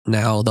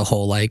now, the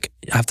whole like,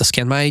 I have to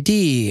scan my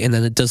ID, and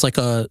then it does like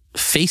a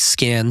face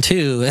scan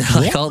too. And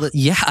like all the,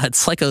 yeah,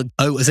 it's like a,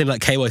 oh, is it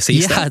like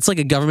KYC stuff? Yeah, it's like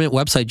a government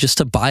website just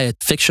to buy a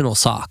fictional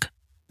sock.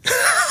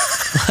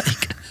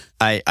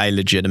 Like, I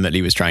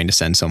legitimately was trying to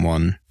send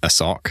someone a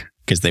sock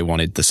because they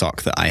wanted the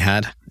sock that I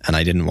had, and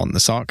I didn't want the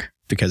sock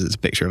because it's a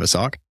picture of a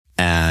sock.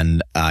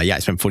 And I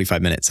spent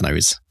 45 minutes and I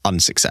was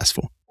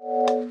unsuccessful.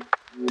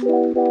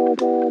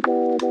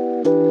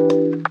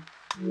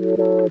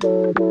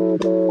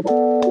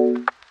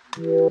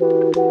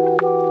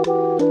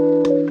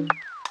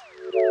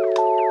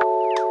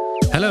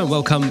 Hello and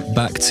welcome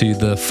back to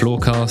the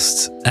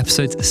Floorcast,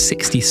 episode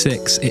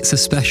 66. It's a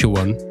special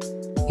one.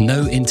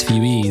 No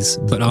interviewees,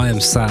 but I am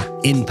sat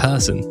in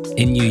person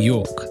in New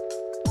York.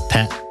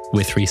 Pet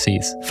with 3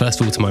 C's. First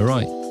of all, to my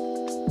right,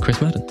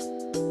 Chris Madden.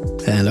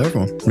 Hello,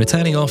 everyone.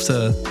 Returning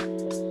after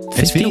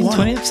 15,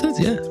 20 episodes?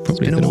 Yeah,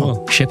 probably been a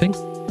while. Shipping?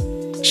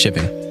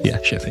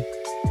 Yeah, shipping.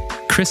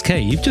 Chris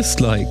K, you've just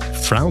like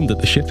frowned at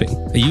the shipping.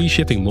 Are you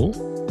shipping more?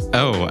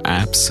 Oh,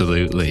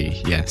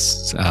 absolutely.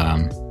 Yes.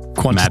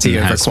 Quantity Madden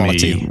over has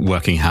quality. me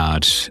working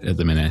hard at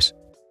the minute.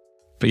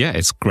 But yeah,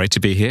 it's great to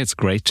be here. It's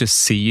great to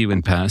see you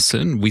in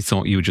person. We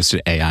thought you were just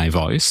an AI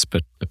voice,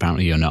 but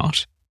apparently you're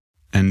not.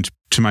 And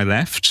to my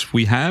left,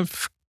 we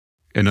have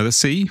another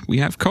C. We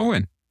have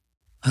Colin.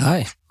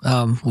 hi.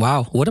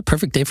 Wow, what a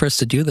perfect day for us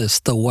to do this.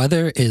 The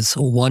weather is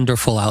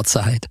wonderful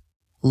outside.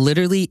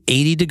 Literally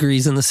 80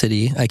 degrees in the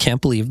city. I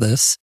can't believe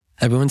this.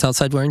 Everyone's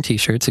outside wearing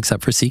t-shirts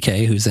except for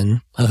CK, who's in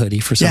a hoodie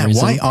for some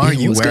reason. Why are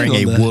you what's wearing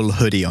going a on there? wool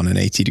hoodie on an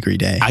 80-degree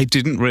day? I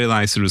didn't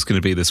realize it was going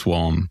to be this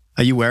warm.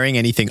 Are you wearing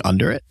anything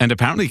under it? And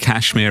apparently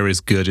cashmere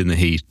is good in the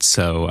heat,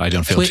 so I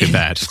don't feel Wait, too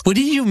bad. What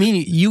did you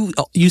mean?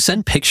 You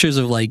send pictures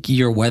of like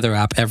your weather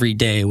app every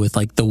day with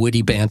like the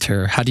witty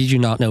banter. How did you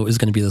not know it was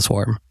going to be this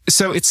warm?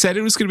 So it said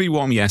it was going to be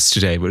warm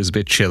yesterday, but it was a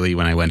bit chilly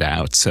when I went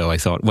out. So I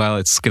thought, well,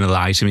 it's going to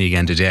lie to me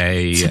again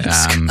today.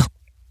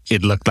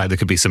 It looked like there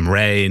could be some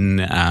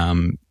rain.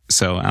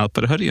 So I'll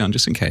put a hoodie on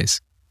just in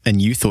case.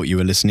 And you thought you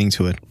were listening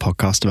to a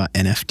podcast about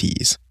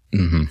NFTs.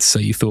 Mm-hmm. So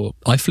you thought,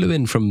 I flew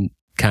in from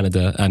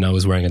Canada and I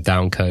was wearing a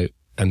down coat.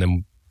 And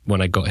then when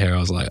I got here, I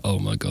was like, oh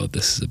my God,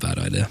 this is a bad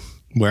idea.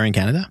 Where in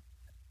Canada?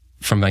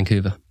 From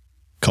Vancouver. I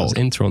was Cold.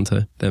 in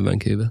Toronto, then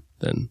Vancouver,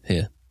 then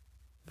here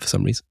for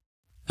some reason.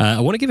 I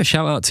want to give a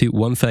shout out to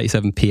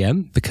 1:37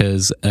 p.m.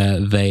 because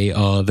they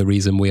are the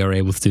reason we are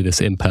able to do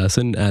this in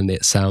person and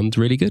it sounds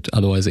really good.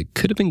 Otherwise, it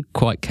could have been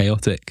quite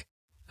chaotic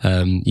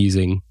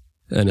using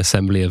an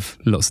assembly of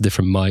lots of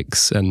different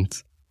mics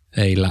and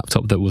a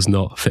laptop that was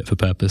not fit for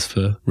purpose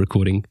for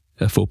recording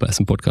a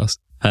 4-person podcast.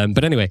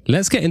 But anyway,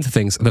 let's get into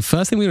things. The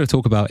first thing we're going to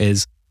talk about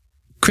is,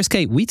 Chris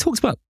K, we talked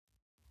about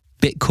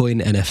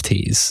Bitcoin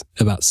NFTs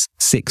about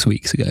 6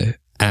 weeks ago.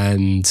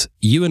 And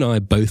you and I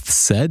both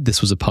said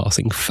this was a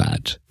passing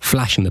fad,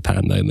 flash in the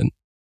pan moment.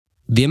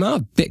 The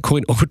amount of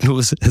Bitcoin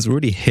ordinals has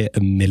already hit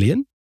 1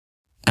 million.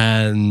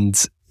 And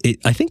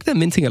I think they're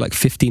minting at like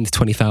 15 to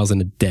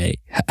 20,000 a day.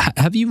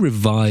 Have you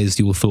revised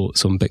your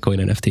thoughts on Bitcoin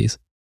NFTs?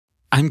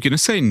 I'm going to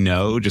say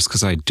no, just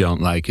because I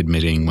don't like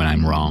admitting when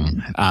I'm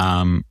wrong.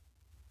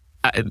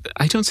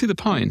 I don't see the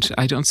point.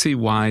 I don't see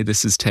why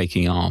this is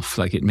taking off.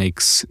 Like, it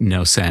makes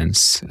no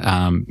sense.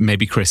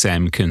 Maybe Chris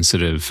M can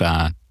sort of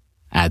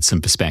add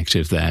some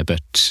perspective there,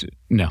 but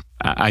no,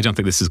 I don't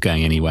think this is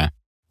going anywhere.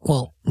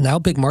 Well, now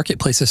big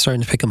marketplaces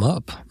starting to pick them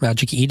up.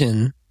 Magic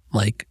Eden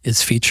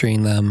is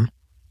featuring them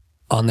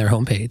on their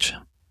homepage.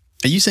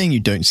 Are you saying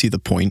you don't see the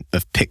point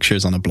of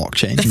pictures on a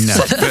blockchain? No,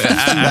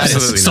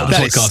 absolutely not.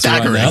 That is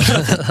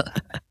staggering.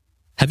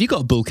 Have you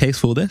got a bull case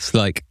for this?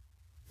 Like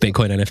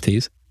Bitcoin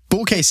NFTs?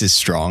 Bull case is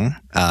strong,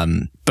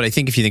 but I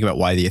think if you think about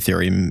why the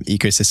Ethereum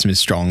ecosystem is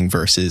strong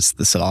versus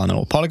the Solana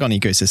or Polygon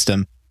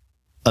ecosystem,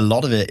 a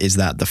lot of it is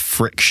that the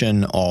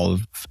friction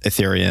of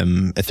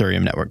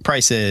Ethereum network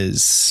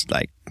prices,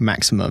 like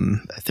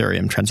maximum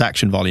Ethereum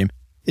transaction volume,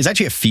 is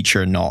actually a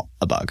feature, not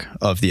a bug,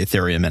 of the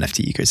Ethereum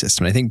NFT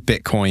ecosystem. I think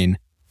Bitcoin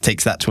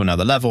takes that to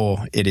another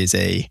level. It is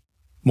a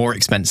more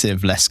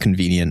expensive, less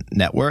convenient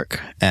network,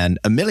 and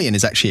 1 million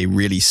is actually a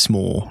really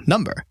small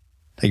number.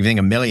 Like, if you think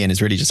 1 million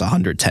is really just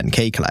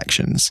 110K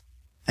collections.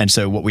 And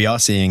so what we are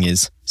seeing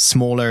is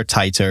smaller,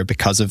 tighter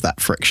because of that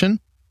friction.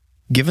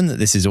 Given that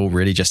this is all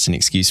really just an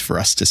excuse for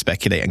us to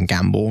speculate and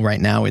gamble right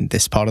now in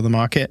this part of the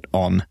market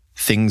on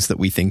things that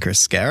we think are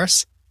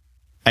scarce,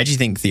 I actually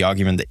think the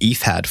argument that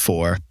ETH had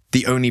for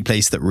the only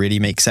place that really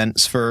makes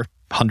sense for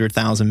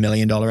 $100,000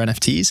 million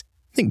NFTs,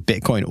 I think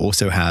Bitcoin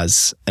also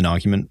has an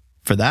argument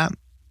for that.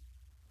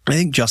 I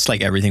think just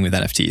like everything with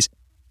NFTs,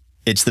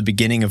 it's the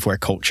beginning of where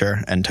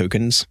culture and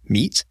tokens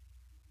meet.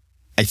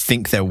 I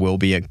think there will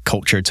be a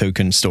culture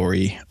token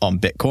story on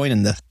Bitcoin,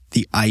 and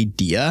the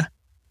idea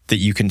that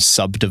you can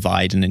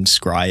subdivide and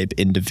inscribe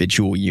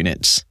individual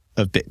units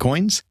of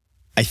Bitcoins,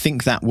 I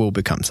think that will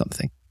become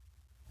something.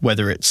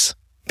 Whether it's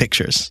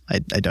pictures, I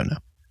don't know.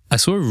 I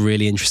saw a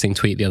really interesting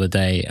tweet the other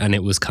day, and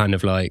it was kind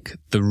of like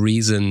the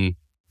reason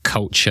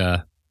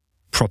culture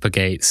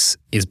propagates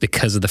is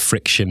because of the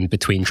friction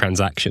between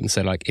transactions.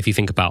 So like if you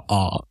think about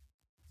art,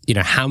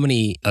 how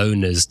many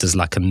owners does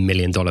like $1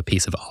 million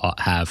piece of art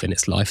have in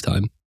its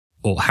lifetime?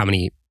 Or how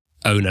many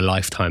owner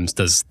lifetimes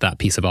does that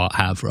piece of art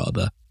have,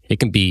 rather? It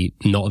can be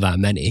not that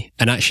many.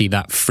 And actually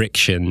that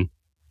friction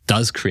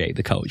does create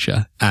the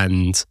culture.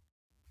 And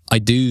I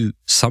do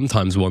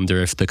sometimes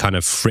wonder if the kind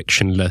of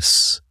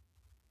frictionless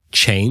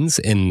chains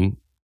in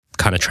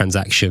kind of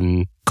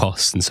transaction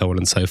costs and so on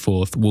and so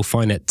forth will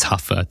find it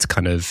tougher to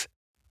kind of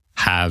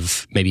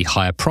have maybe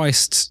higher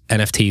priced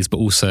NFTs, but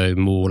also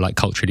more like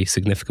culturally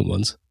significant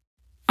ones.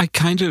 I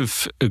kind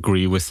of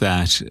agree with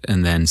that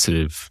and then sort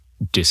of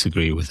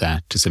disagree with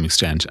that to some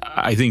extent.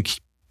 I think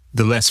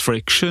the less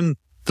friction,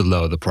 the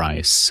lower the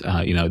price.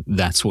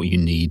 That's what you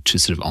need to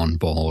sort of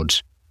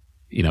onboard,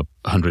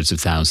 hundreds of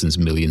thousands,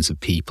 millions of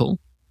people.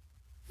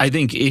 I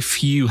think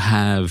if you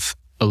have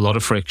a lot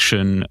of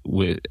friction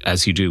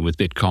as you do with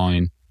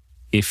Bitcoin,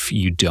 if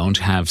you don't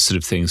have sort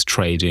of things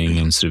trading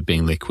and sort of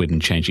being liquid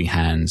and changing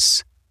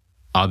hands,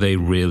 are they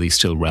really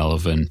still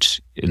relevant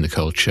in the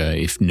culture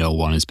if no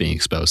one is being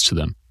exposed to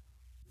them?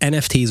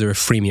 NFTs are a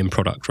freemium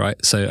product,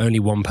 right? So only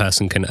one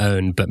person can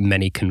own, but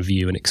many can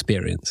view and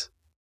experience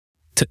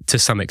to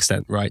some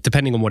extent, right?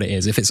 Depending on what it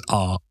is. If it's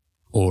art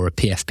or a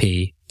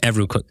PFP,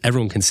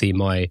 everyone can see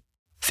my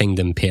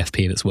Thingdom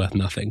PFP that's worth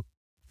nothing,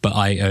 but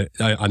I'm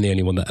the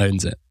only one that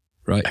owns it,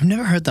 right? I've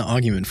never heard that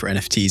argument for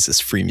NFTs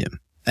as freemium.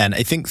 And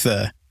I think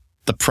the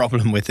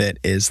problem with it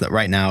is that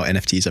right now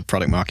NFTs have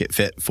product market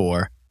fit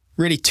for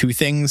really two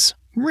things,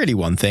 really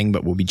one thing,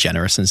 but we'll be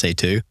generous and say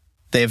two.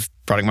 They have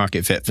product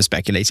market fit for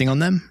speculating on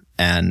them.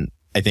 And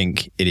I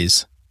think it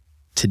is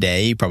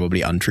today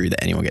probably untrue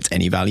that anyone gets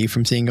any value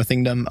from seeing your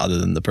Thingdom other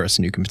than the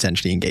person who can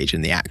potentially engage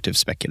in the active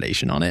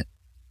speculation on it.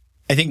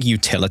 I think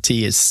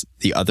utility is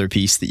the other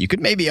piece that you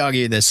could maybe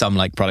argue there's some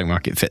like product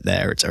market fit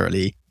there. It's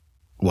early,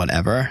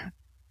 whatever.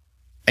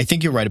 I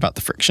think you're right about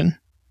the friction.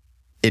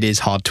 It is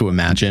hard to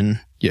imagine,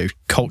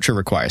 culture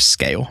requires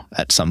scale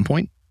at some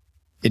point.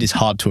 It is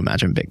hard to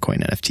imagine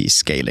Bitcoin NFTs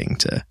scaling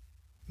to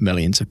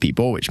millions of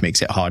people, which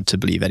makes it hard to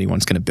believe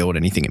anyone's going to build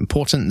anything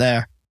important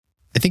there.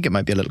 I think it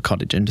might be a little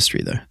cottage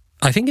industry though.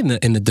 I think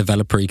in the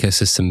developer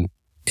ecosystem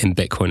in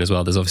Bitcoin as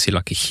well, there's obviously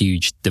like a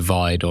huge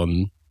divide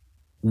on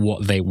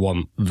what they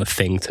want the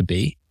thing to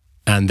be.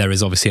 And there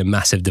is obviously a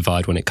massive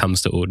divide when it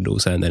comes to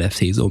ordinals and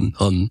NFTs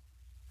on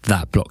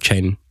that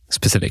blockchain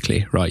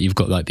specifically, right? You've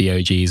got like the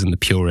OGs and the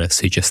purists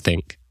who just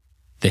think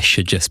this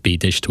should just be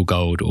digital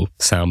gold or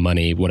sound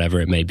money, whatever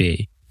it may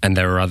be. And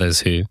there are others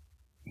who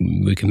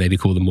we can maybe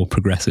call them more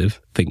progressive,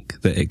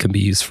 think that it can be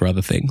used for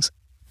other things.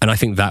 And I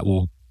think that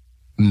will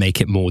make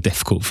it more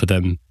difficult for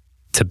them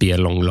to be a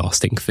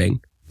long-lasting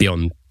thing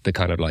beyond the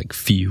kind of like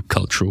few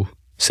cultural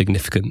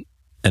significant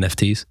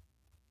NFTs.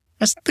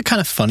 That's the kind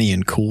of funny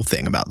and cool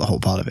thing about the whole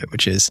part of it,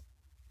 which is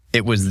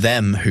it was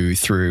them who,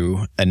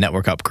 through a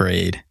network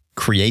upgrade,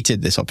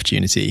 created this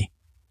opportunity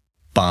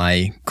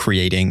by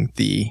creating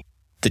the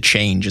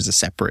change as a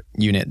separate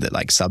unit that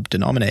like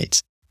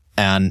sub-denominates.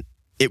 And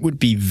it would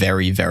be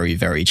very, very,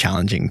 very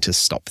challenging to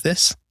stop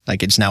this.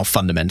 Like it's now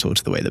fundamental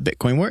to the way that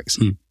Bitcoin works.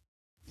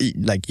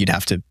 Like you'd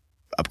have to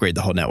upgrade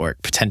the whole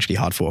network, potentially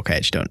hard fork. I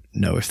actually don't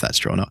know if that's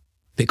true or not.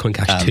 Bitcoin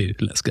Cash 2,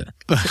 let's go.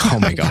 Oh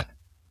my God.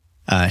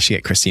 I should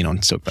get Christine on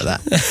to talk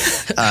about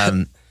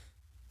that.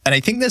 And I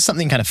think there's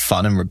something kind of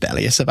fun and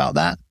rebellious about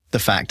that. The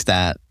fact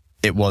that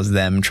it was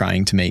them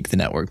trying to make the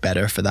network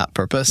better for that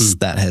purpose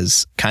that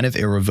has kind of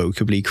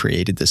irrevocably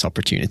created this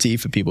opportunity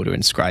for people to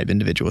inscribe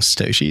individual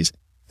Satoshis.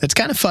 It's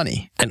kind of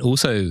funny. And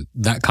also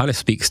that kind of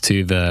speaks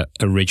to the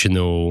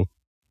original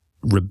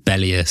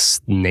rebellious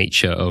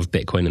nature of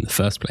Bitcoin in the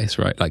first place,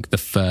 right? Like the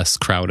first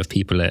crowd of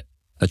people it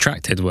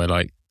attracted were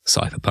like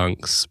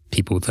cypherpunks,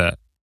 people that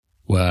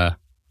were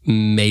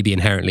maybe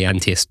inherently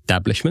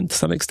anti-establishment to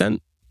some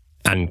extent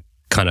and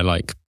kind of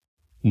like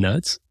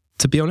nerds,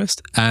 to be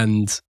honest.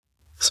 And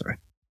sorry.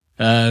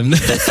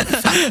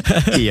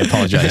 He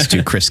apologized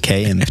to Chris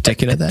K in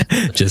particular there.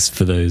 Just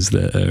for those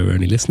that are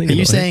only listening. Are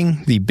you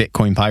saying the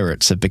Bitcoin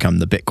pirates have become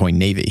the Bitcoin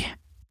Navy?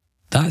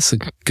 That's a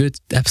good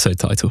episode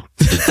title.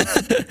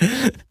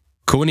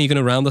 Cool. When are you going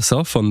to round us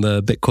off on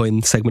the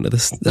Bitcoin segment of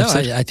this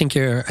episode? No, I think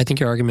your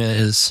argument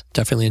is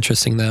definitely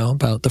interesting though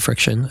about the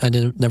friction. I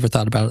never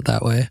thought about it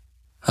that way.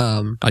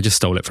 I just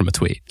stole it from a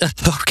tweet.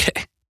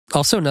 Okay.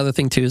 Also another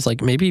thing too is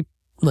like maybe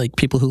like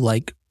people who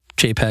like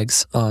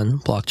JPEGs on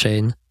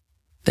blockchain,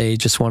 they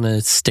just want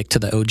to stick to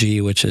the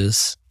OG, which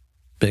is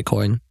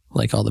Bitcoin,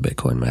 like all the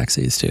Bitcoin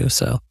maxis do.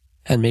 So,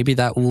 and maybe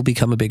that will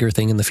become a bigger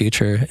thing in the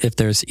future if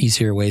there's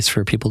easier ways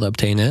for people to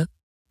obtain it,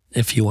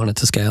 if you want it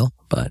to scale.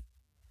 But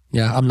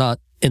yeah, I'm not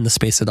in the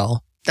space at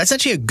all. That's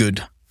actually a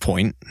good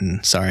point.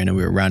 And sorry, I know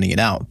we were rounding it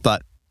out,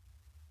 but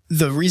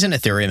the reason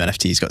Ethereum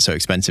NFTs got so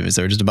expensive is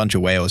there were just a bunch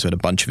of whales who had a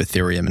bunch of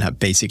Ethereum and had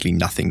basically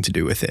nothing to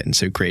do with it. And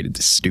so created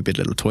this stupid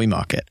little toy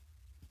market.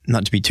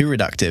 Not to be too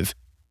reductive,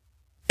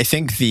 I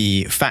think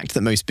the fact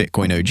that most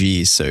Bitcoin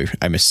OGs, so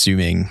I'm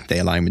assuming they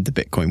align with the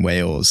Bitcoin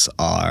whales,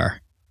 are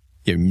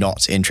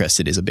not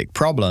interested is a big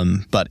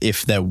problem. But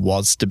if there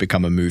was to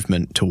become a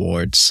movement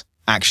towards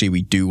actually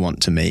we do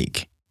want to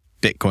make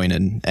Bitcoin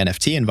an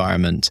NFT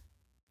environment,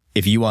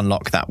 if you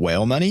unlock that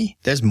whale money,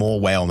 there's more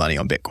whale money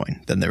on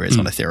Bitcoin than there is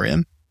on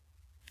Ethereum.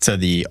 So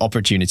the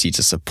opportunity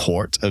to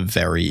support a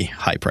very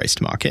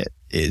high-priced market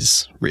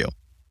is real.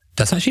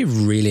 That's actually a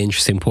really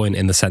interesting point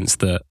in the sense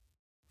that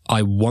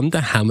I wonder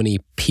how many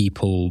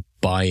people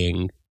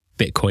buying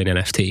Bitcoin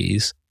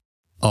NFTs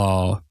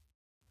are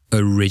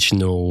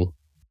original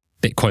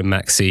Bitcoin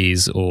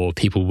maxis or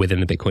people within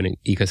the Bitcoin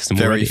ecosystem.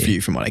 Very already.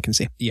 few from what I can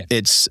see. Yeah.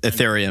 It's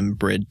Ethereum,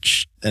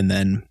 Bridge, and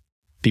then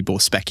people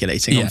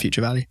speculating on future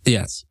value.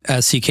 Yes.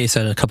 As CK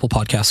said a couple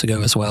podcasts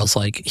ago as well, it's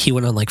like he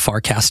went on like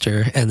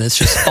Farcaster and it's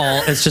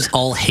just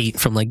all hate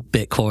from like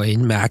Bitcoin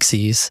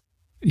maxis.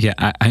 Yeah,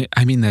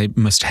 I mean, they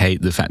must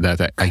hate the fact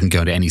that I can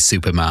go to any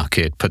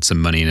supermarket, put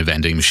some money in a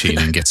vending machine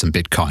and get some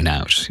Bitcoin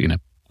out. You know,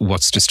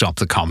 what's to stop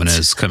the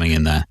commoners coming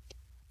in there?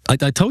 I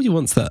told you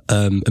once that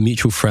a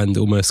mutual friend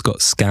almost got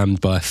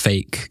scammed by a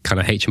fake kind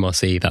of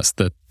HMRC, that's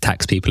the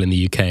tax people in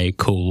the UK,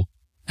 call.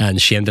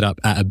 And she ended up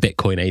at a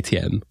Bitcoin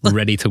ATM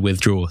ready to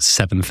withdraw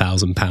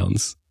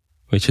 £7,000,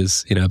 which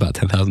is, about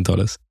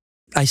 $10,000.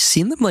 I've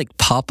seen them like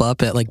pop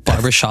up at like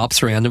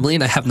barbershops randomly,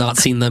 and I have not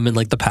seen them in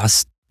like the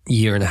past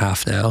year and a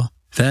half now.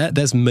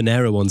 There's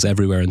Monero ones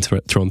everywhere in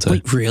Toronto.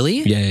 Wait, really?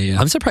 Yeah.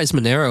 I'm surprised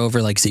Monero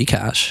over like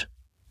Zcash.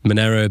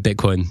 Monero,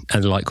 Bitcoin,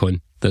 and Litecoin.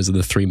 Those are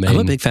the three main. I'm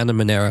a big fan of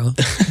Monero.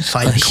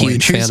 A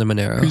huge fan of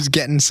Monero. Who's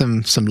getting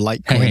some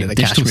Litecoin at a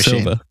cash digital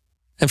machine? silver.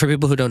 And for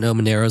people who don't know,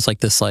 Monero is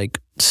like this like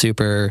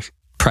super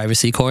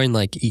privacy coin.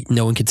 Like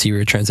no one can see where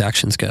your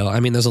transactions go.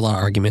 I mean, there's a lot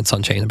of arguments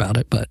on chain about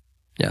it, but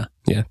yeah.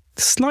 Yeah.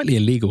 Slightly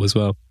illegal as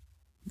well.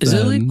 Is it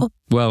illegal?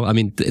 Well, I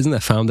mean, isn't their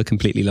founder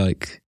completely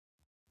like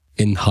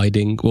in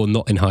hiding? Well,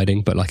 not in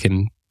hiding, but like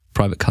in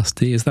private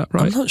custody. Is that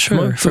right? I'm not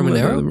sure. For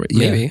Monero?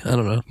 Yeah. Maybe. I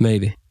don't know.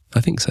 Maybe. I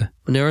think so.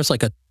 Monero's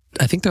like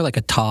I think they're like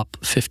a top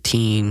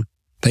 15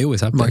 They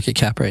always have market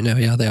cap right now.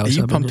 Yeah, they Are always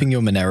you have. pumping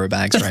your Monero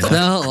bags right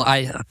now?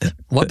 No,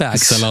 what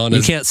bags? Solana's.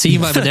 You can't see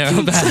my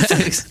Monero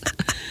bags.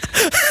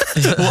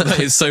 What? That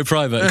is so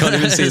private. I can't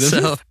even see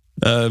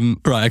them.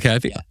 Right.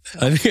 Okay.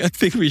 I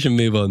think we should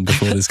move on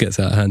before this gets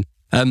out of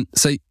hand.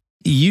 So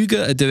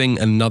Yuga are doing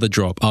another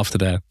drop after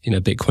their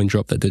Bitcoin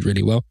drop that did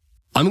really well.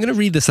 I'm going to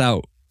read this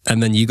out,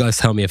 and then you guys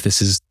tell me if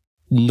this is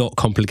not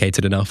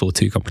complicated enough or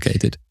too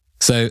complicated.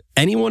 So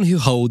anyone who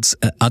holds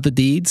other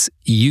deeds,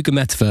 Yuga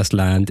Metaverse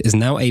land is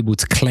now able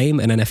to claim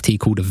an NFT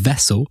called a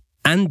vessel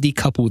and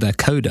decouple their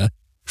coda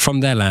from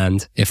their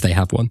land if they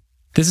have one.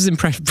 This is in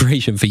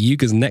preparation for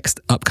Yuga's next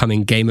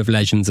upcoming Game of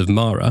Legends of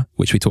Mara,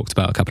 which we talked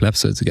about a couple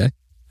episodes ago,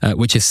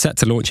 which is set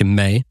to launch in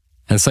May.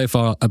 And so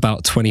far,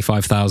 about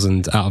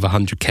 25,000 out of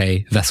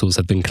 100K vessels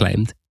have been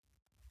claimed.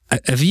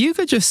 Have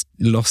Yuga just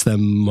lost their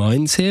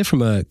minds here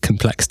from a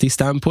complexity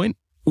standpoint?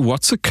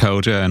 What's a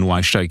coda and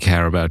why should I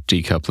care about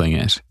decoupling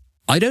it?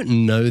 I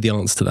don't know the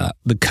answer to that.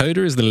 The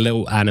coda is the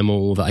little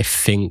animal that I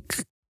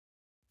think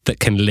that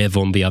can live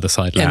on the other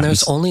side lands. And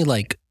there's only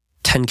like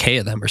 10K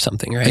of them or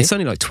something, right? It's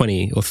only like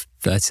 20 or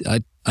 30.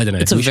 I don't know.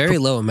 It's a very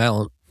low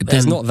amount.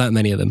 There's not that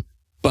many of them.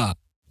 But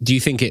do you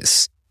think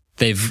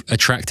they've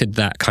attracted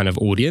that kind of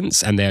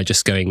audience and they're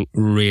just going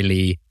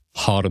really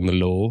hard on the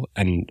law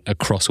and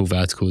across all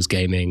verticals,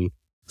 gaming,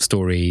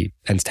 story,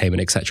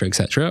 entertainment,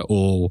 etc.,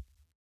 or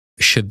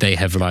should they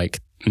have like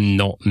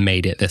not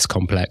made it this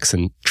complex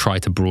and try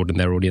to broaden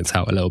their audience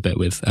out a little bit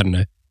with, I don't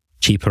know,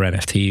 cheaper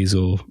NFTs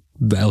or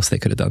what else they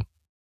could have done?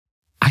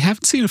 I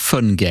haven't seen a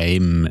fun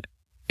game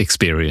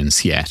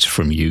experience yet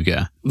from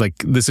Yuga. Like,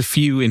 there's a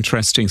few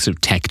interesting sort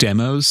of tech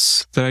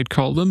demos that I'd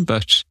call them,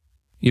 but,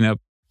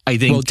 I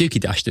think... Well, Dookie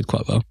Dash did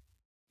quite well.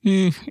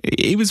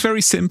 It was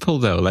very simple,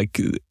 though. Like,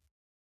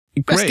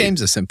 Best great.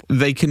 games are simple.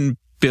 They can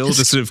build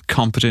a sort of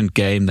competent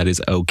game that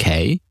is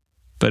okay,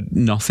 but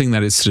nothing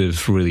that is sort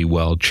of really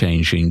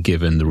world-changing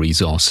given the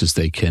resources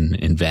they can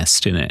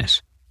invest in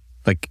it.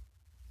 Like,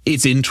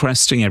 it's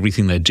interesting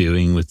everything they're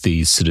doing with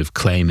these sort of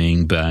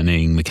claiming,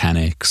 burning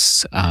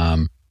mechanics.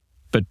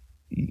 But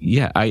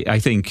yeah, I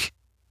think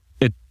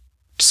at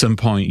some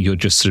point you're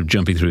just sort of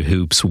jumping through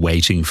hoops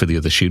waiting for the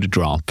other shoe to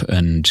drop.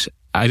 And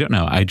I don't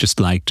know, I just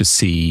like to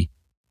see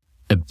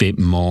a bit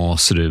more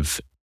sort of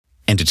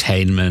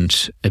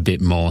entertainment, a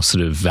bit more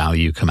sort of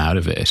value come out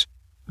of it,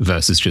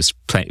 versus just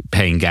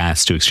paying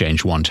gas to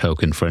exchange one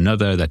token for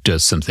another that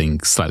does something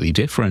slightly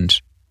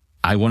different.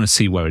 I want to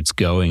see where it's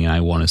going, and I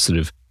want to sort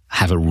of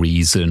have a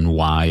reason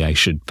why I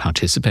should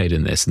participate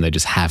in this, and they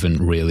just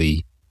haven't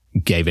really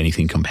gave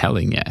anything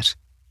compelling yet.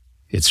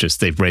 It's just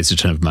they've raised a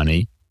ton of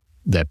money.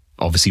 They're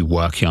obviously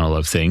working on a lot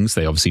of things.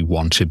 They obviously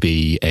want to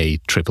be a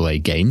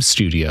AAA game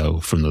studio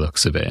from the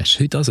looks of it.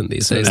 Who doesn't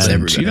these days?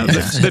 And,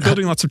 they're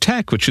building lots of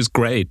tech, which is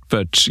great.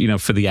 But,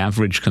 for the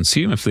average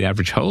consumer, for the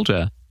average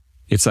holder,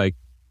 it's like,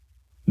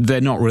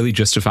 they're not really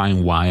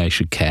justifying why I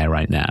should care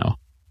right now.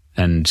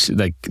 And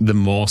like the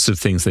more sort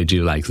of things they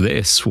do like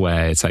this,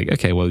 where it's like,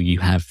 okay, well, you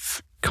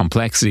have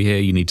complexity here.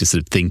 You need to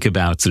sort of think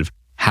about sort of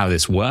how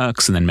this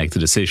works and then make the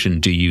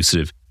decision. Do you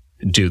sort of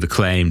do the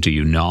claim? Do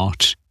you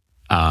not?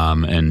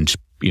 And,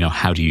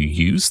 how do you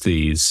use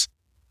these?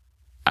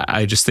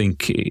 I just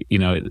think,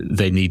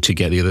 they need to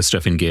get the other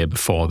stuff in gear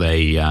before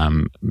they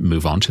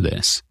move on to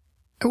this.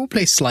 I will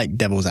play slight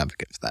devil's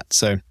advocate for that.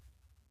 So,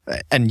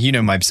 and you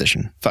know my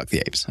position. Fuck the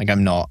apes. Like,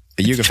 I'm not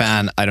a Yuga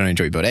fan. I don't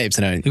enjoy Bored Apes.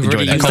 I don't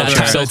enjoy that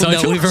culture.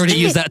 No, we've already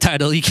used that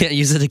title. You can't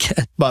use it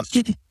again. But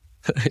so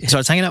I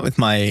was hanging out with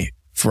my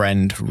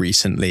friend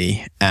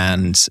recently,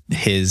 and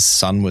his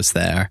son was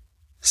there.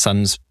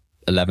 Son's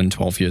 11,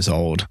 12 years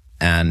old,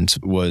 and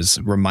was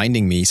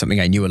reminding me something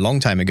I knew a long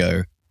time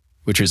ago,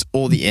 which was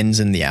all the ins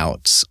and the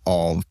outs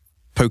of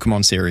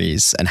Pokemon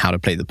series and how to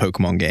play the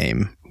Pokemon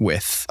game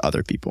with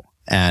other people.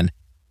 And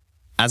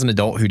as an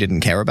adult who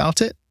didn't care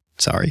about it,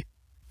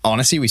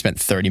 honestly, we spent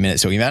 30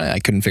 minutes talking about it. I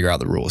couldn't figure out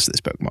the rules to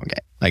this Pokemon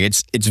game. Like,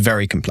 it's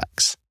very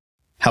complex.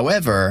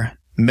 However,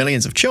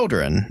 millions of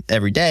children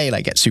every day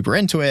like get super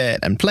into it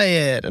and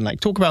play it and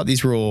like talk about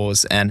these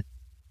rules. And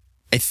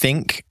I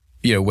think,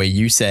 you know, where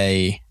you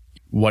say,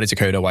 what is a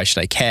coda? Why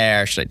should I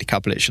care? Should I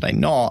decouple it? Should I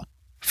not?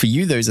 For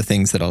you, those are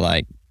things that are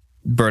like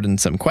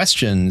burdensome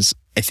questions.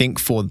 I think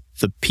for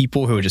the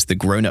people who are just the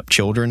grown-up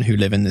children who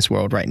live in this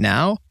world right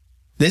now,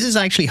 this is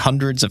actually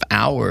hundreds of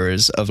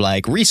hours of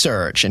like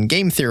research and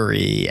game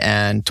theory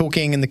and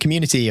talking in the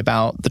community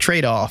about the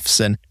trade-offs.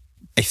 And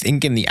I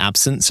think in the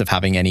absence of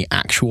having any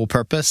actual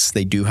purpose,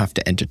 they do have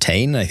to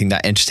entertain. I think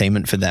that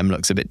entertainment for them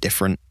looks a bit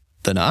different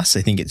than us.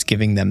 I think it's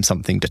giving them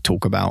something to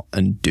talk about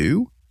and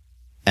do.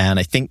 And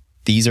I think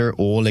these are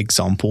all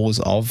examples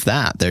of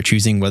that. They're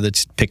choosing whether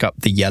to pick up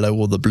the yellow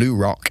or the blue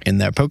rock in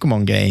their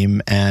Pokemon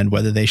game and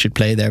whether they should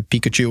play their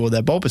Pikachu or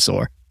their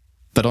Bulbasaur,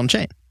 but on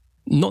chain.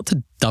 Not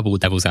to double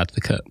devil's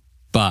advocate,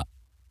 but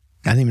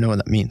I don't even know what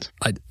that means.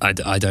 I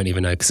don't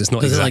even know, because it's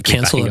not Does exactly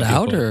it like cancel it backing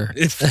up out, your or?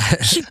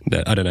 point.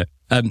 No, I don't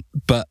know.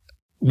 But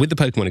with the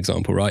Pokemon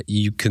example, right,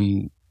 you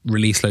can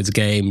release loads of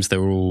games. They're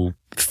all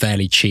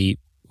fairly cheap,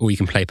 or you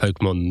can play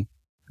Pokemon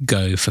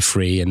Go for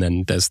free, and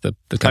then there's the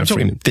kind I'm of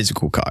talking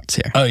physical cards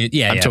here. Oh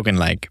yeah, I'm talking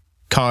like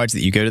cards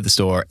that you go to the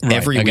store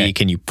every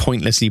week and you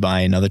pointlessly buy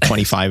another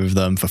 25 of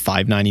them for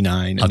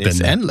 $5.99, and it's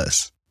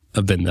endless.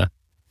 I've been there.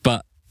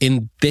 But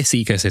in this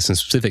ecosystem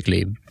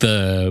specifically,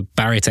 the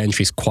barrier to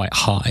entry is quite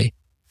high.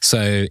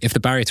 So if the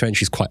barrier to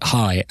entry is quite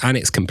high and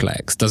it's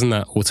complex, doesn't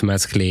that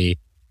automatically,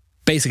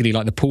 basically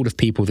like the pool of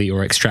people that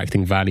you're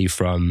extracting value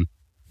from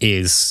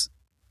is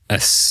a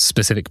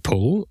specific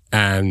pool,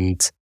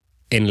 and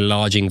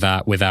enlarging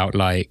that without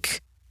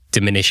like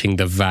diminishing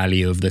the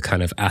value of the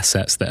kind of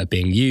assets that are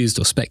being used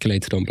or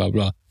speculated on, blah,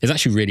 blah, is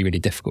actually really, really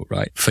difficult,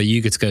 right? For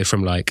Yuga to go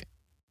from like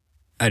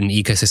an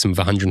ecosystem of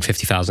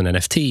 150,000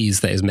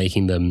 NFTs that is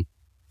making them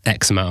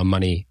X amount of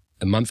money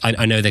a month.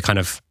 I know they kind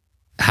of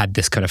had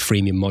this kind of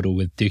freemium model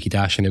with Dookie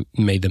Dash and it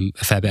made them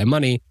a fair bit of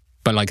money,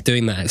 but like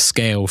doing that at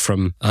scale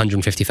from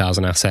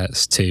 150,000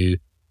 assets to,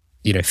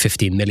 you know,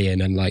 15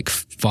 million and like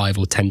 5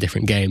 or 10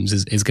 different games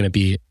is going to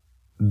be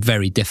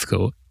very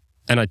difficult.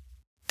 And I'd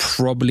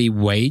probably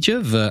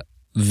wager that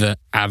the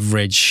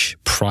average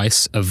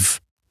price of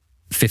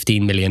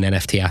 15 million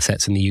NFT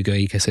assets in the Yuga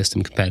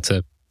ecosystem compared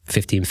to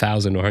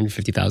 15,000 or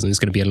 150,000 is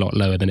going to be a lot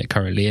lower than it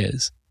currently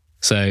is.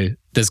 So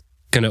there's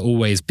going to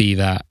always be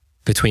that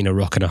between a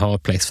rock and a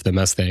hard place for them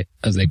as they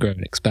grow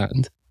and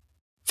expand.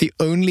 The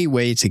only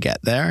way to get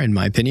there, in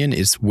my opinion,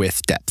 is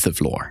with depth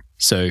of lore.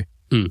 So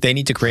they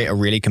need to create a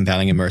really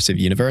compelling, immersive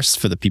universe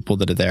for the people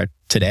that are there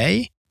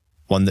today,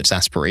 one that's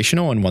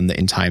aspirational and one that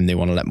in time they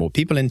want to let more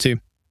people into.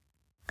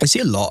 I see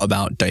a lot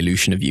about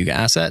dilution of Yuga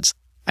assets.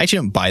 I actually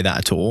don't buy that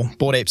at all.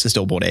 Bored Apes are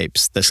still Bored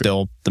Apes. They're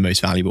still the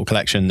most valuable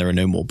collection. There are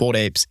no more Bored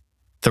Apes.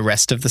 The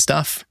rest of the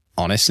stuff,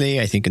 honestly,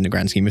 I think in the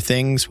grand scheme of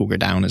things, will go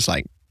down as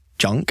like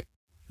junk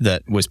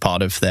that was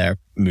part of their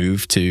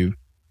move to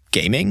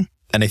gaming.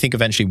 And I think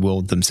eventually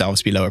will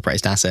themselves be lower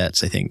priced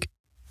assets. I think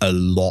a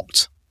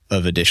lot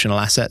of additional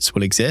assets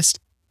will exist,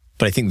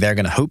 but I think they're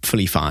going to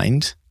hopefully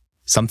find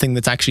something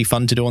that's actually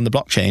fun to do on the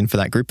blockchain for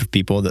that group of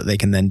people that they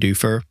can then do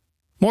for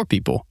more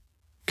people.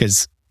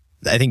 Because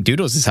I think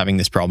Doodles is having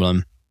this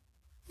problem.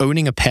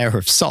 Owning a pair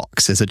of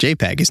socks as a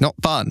JPEG is not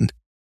fun.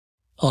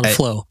 On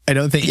Flow. I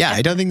don't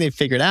think they've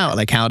figured out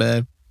like how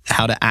to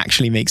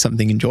actually make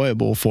something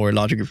enjoyable for a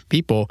larger group of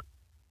people.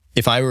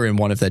 If I were in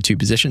one of their two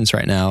positions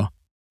right now,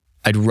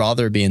 I'd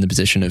rather be in the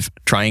position of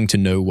trying to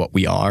know what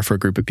we are for a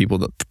group of people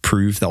that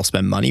prove they'll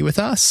spend money with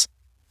us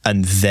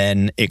and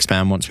then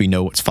expand once we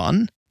know what's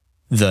fun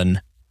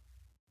than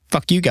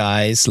fuck you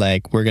guys.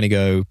 Like, we're going to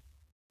go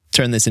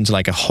turn this into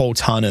like a whole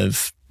ton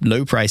of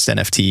low priced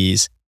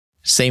NFTs,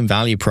 same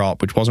value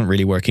prop, which wasn't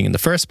really working in the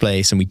first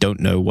place. And we don't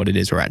know what it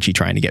is we're actually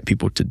trying to get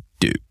people to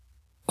do.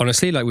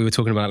 Honestly, like we were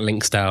talking about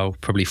Linkstyle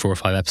probably 4 or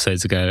 5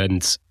 episodes ago.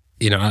 And,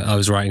 you know, I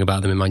was writing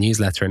about them in my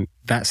newsletter. And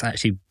that's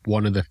actually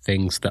one of the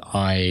things that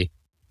I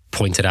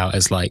pointed out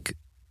as like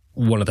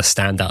one of the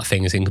standout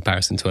things in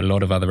comparison to a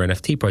lot of other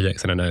NFT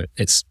projects. And I know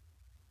it's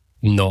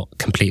not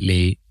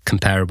completely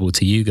comparable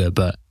to Yuga,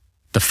 but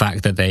the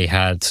fact that they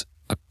had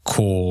a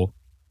core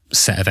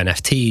set of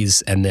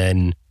NFTs and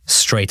then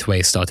straight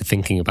away started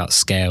thinking about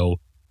scale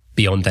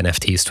beyond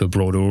NFTs to a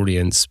broader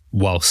audience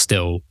while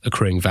still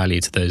accruing value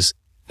to those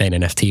main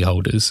NFT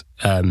holders.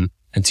 And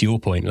to your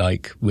point,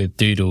 like with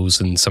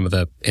Doodles and some of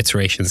the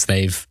iterations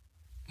they've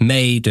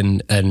made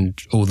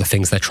and all the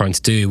things they're trying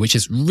to do, which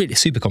is really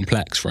super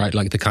complex, right?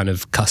 Like the kind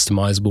of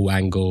customizable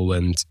angle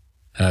and,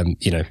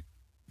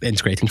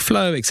 integrating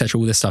flow, etc.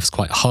 All this stuff's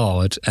quite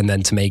hard. And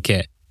then to make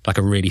it like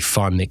a really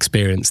fun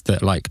experience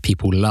that like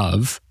people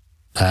love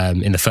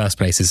in the first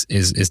place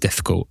is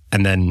difficult.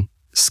 And then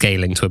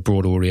scaling to a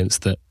broad audience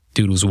that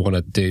Doodles want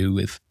to do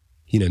with,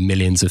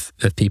 millions of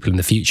people in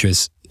the future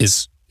is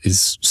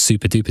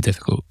super duper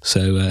difficult.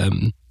 So,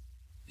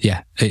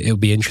 it'll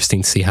be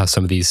interesting to see how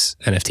some of these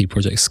NFT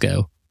projects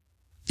scale.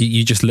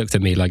 You just looked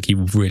at me like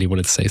you really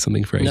wanted to say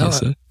something for ages. No,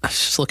 so. I was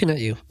just looking at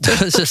you.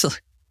 It's just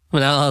like,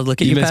 when I'll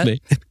look at you, missed Pat.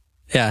 me.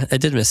 Yeah, I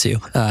did miss you.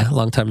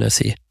 Long time no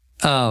see.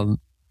 I've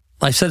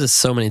said this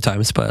so many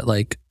times, but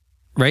like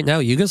right now,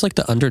 Yuga's like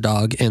the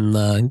underdog in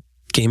the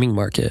gaming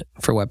market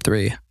for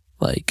Web3.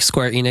 Like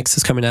Square Enix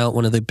is coming out,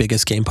 one of the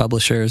biggest game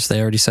publishers. They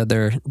already said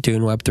they're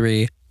doing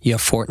Web3. You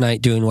have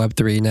Fortnite doing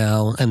Web3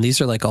 now. And these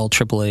are like all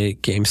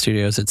AAA game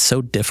studios. It's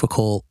so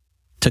difficult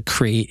to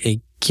create a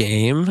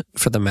game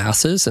for the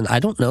masses. And I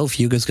don't know if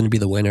Yuga's going to be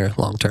the winner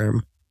long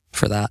term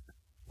for that,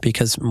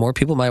 because more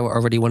people might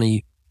already want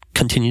to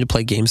continue to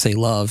play games they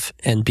love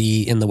and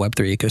be in the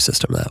Web3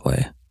 ecosystem that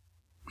way.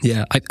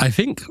 Yeah, I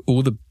think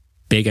all the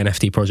big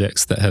NFT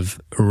projects that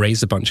have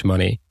raised a bunch of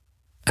money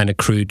and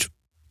accrued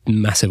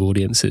massive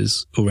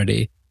audiences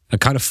already are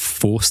kind of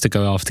forced to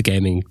go after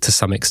gaming to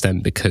some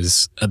extent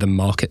because of the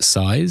market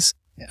size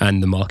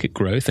and the market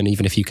growth. And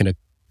even if you can,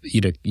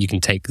 you can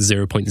take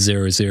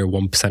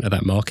 0.001% of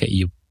that market,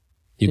 you're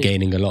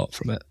gaining a lot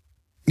from it.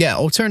 Yeah,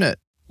 alternate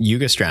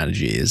Yuga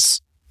strategy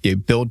is you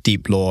build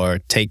deep lore,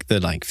 take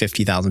the like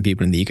 50,000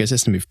 people in the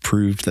ecosystem who've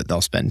proved that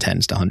they'll spend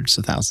tens to hundreds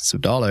of thousands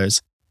of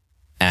dollars,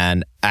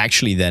 and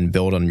actually then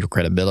build on your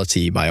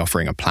credibility by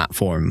offering a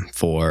platform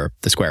for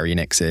the Square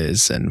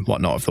Enixes and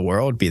whatnot of the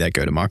world, be their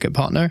go-to-market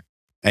partner.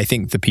 I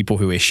think the people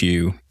who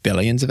issue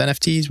billions of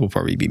NFTs will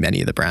probably be many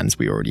of the brands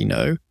we already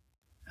know.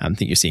 I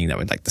think you're seeing that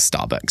with like the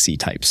Starbucks-y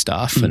type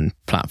stuff and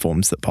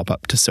platforms that pop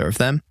up to serve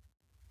them.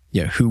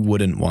 Who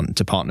wouldn't want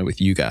to partner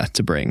with Yuga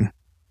to bring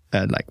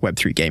a like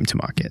Web3 game to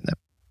market? That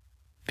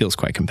feels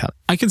quite compelling.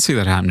 I can see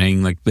that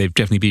happening. Like they've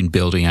definitely been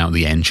building out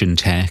the engine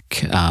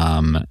tech,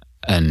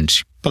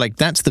 But like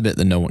that's the bit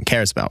that no one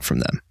cares about from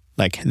them.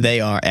 Like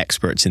they are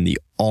experts in the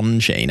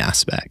on-chain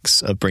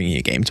aspects of bringing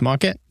a game to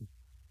market.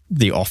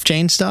 The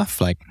off-chain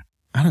stuff, like,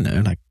 I don't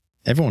know, like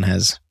everyone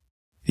has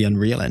the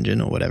Unreal Engine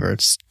or whatever.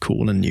 It's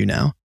cool and new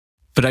now.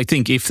 But I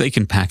think if they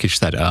can package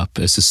that up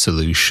as a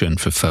solution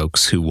for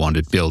folks who want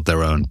to build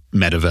their own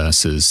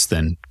metaverses,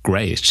 then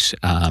great.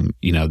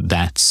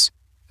 That's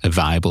a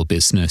viable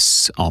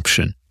business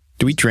option.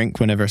 Do we drink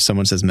whenever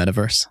someone says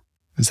metaverse?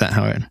 Is that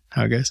how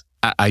it goes?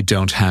 I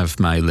don't have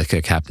my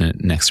liquor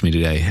cabinet next to me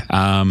today.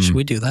 Should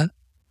we do that?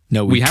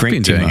 No, we have drink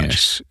been too doing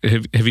much.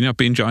 it. Have you not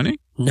been joining?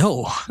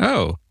 No.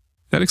 Oh,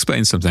 that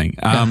explains something.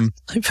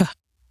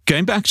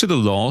 Going back to the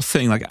lore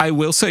thing, like I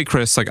will say,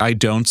 Chris, like I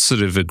don't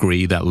sort of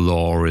agree that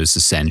lore is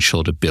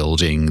essential to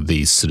building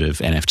these sort of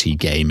NFT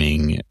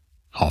gaming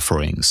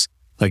offerings.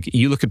 Like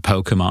you look at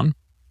Pokemon,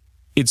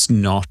 it's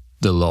not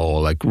the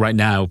lore. Like right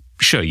now,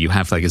 sure, you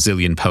have like a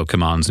zillion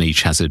Pokemons and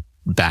each has a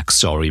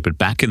backstory, but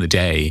back in the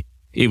day,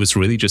 it was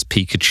really just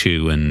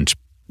Pikachu and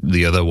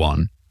the other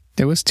one.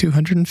 There was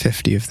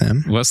 250 of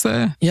them. Was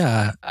there?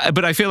 Yeah.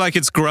 But I feel like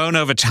it's grown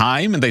over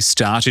time and they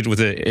started with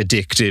an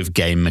addictive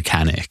game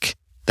mechanic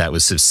that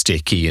was sort of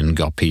sticky and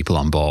got people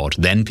on board.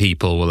 Then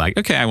people were like,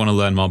 okay, I want to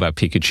learn more about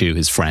Pikachu,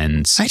 his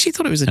friends. I actually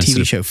thought it was a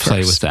TV show first. Play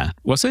with that.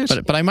 Was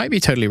it? But I might be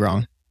totally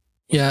wrong.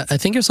 Yeah, I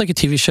think it was like a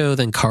TV show,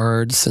 then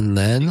cards, and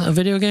then a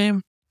video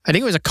game. I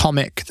think it was a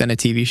comic, then a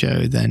TV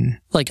show, then...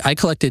 Like, I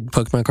collected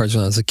Pokemon cards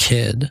when I was a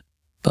kid,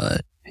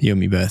 but... You and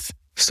me both.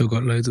 Still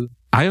got loads of them.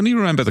 I only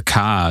remember the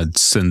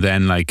cards, and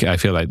then like I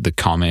feel like the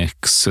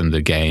comics and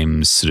the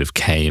games sort of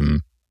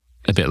came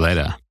a bit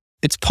later.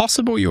 It's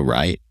possible you're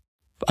right.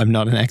 I'm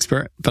not an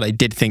expert, but I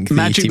did think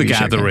Magic the TV show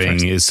came Gathering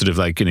first. is sort of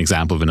like an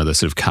example of another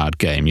sort of card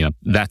game.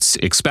 That's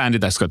expanded.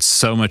 That's got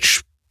so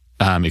much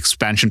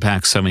expansion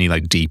packs, so many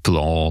like deep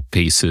lore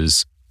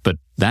pieces. But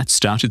that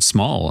started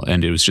small,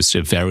 and it was just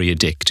a very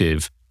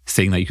addictive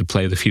thing that you could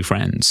play with a few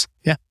friends.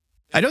 Yeah.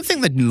 I don't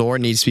think the lore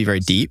needs to be very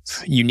deep.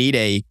 You need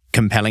a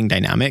compelling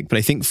dynamic, but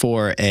I think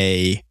for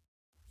a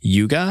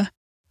Yuga,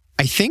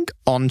 I think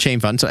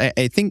on-chain fun. So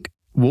I think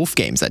Wolf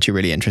Game is actually a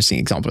really interesting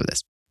example of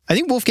this. I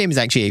think Wolf Game is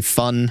actually a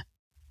fun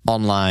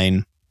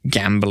online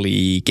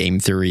gambly game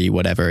theory,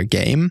 whatever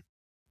game.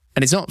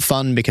 And it's not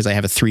fun because I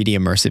have a 3D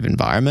immersive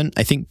environment.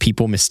 I think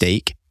people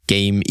mistake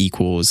game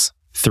equals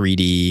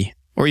 3D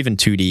or even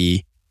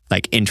 2D,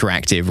 like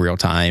interactive, real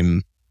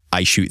time,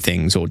 I shoot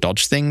things or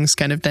dodge things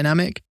kind of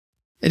dynamic.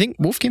 I think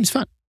Wolf Game's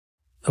fun.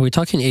 Are we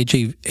talking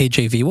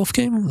AJV Wolf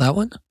Game? That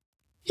one?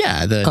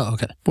 Yeah, the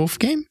okay. Wolf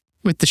Game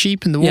with the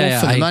sheep and the wolf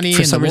and the money.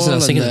 For some and the reason, I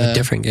was thinking of the... a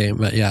different game,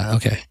 but yeah,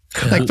 okay.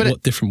 Like, but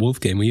what different Wolf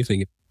game were you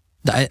thinking?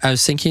 I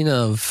was thinking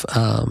of,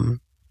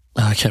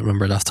 I can't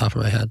remember it off the top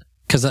of my head.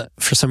 Because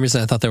for some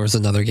reason, I thought there was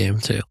another game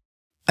too.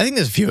 I think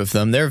there's a few of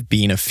them. There have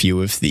been a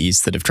few of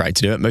these that have tried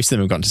to do it. Most of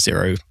them have gone to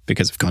zero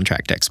because of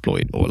contract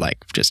exploit or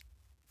like just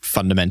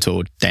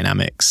fundamental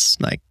dynamics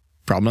like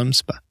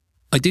problems. But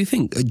I do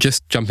think,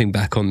 just jumping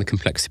back on the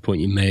complexity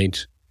point you made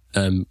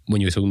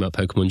when you were talking about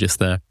Pokemon just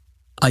there,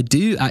 I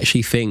do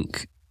actually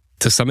think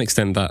to some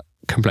extent that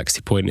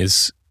complexity point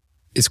is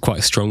quite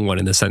a strong one,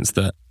 in the sense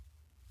that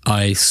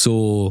I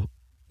saw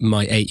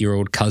my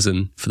 8-year-old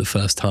cousin for the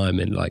first time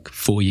in like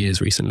 4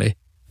 years recently,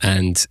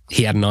 and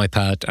he had an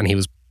iPad and he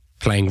was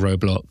playing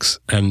Roblox,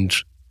 and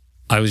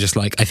I was just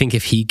like, I think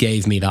if he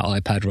gave me that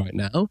iPad right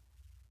now,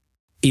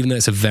 even though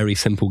it's a very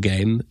simple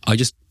game, I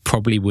just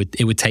probably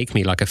it would take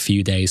me like a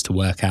few days to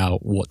work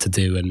out what to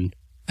do. And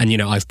you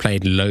know, I've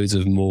played loads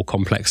of more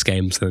complex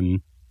games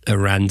than a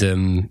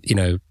random, you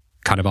know,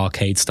 kind of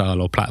arcade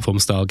style or platform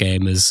style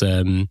game as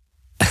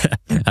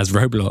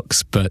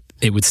Roblox, but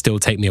it would still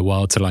take me a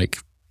while to like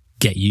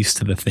get used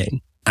to the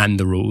thing and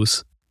the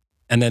rules.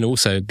 And then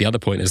also the other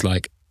point is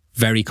like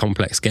very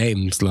complex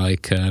games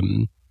like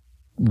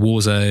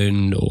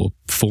Warzone or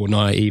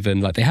Fortnite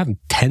even, like they have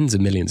tens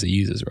of millions of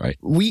users, right?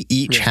 we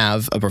each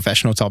have a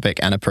professional topic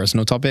and a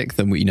personal topic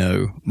that we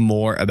know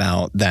more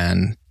about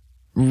than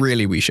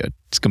really we should.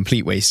 It's a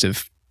complete waste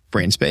of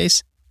brain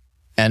space.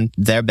 And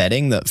they're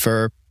betting that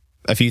for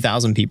a few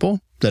thousand people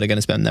that are going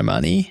to spend their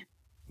money,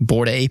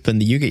 Bored Ape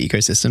and the Yuga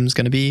ecosystem is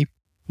going to be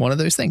one of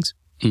those things.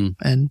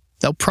 And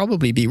they'll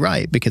probably be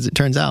right, because it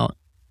turns out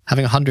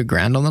having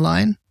 $100,000 on the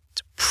line,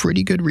 it's a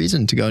pretty good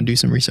reason to go and do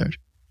some research.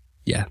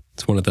 Yeah,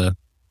 it's one of the,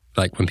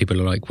 like when people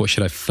are like, what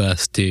should I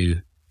first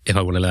do if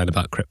I want to learn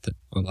about crypto?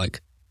 I'm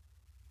like,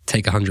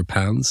 take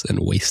 £100 and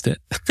waste it.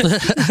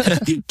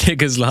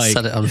 Because like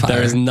Set it on fire.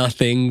 there is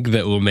nothing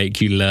that will make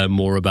you learn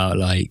more about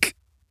like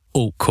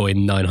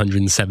altcoin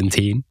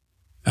 917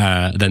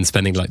 than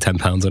spending like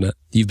 £10 on it.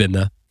 You've been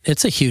there.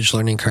 It's a huge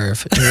learning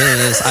curve. It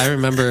really is. I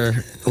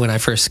remember when I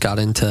first got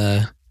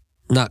into,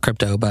 not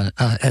crypto, but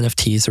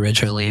NFTs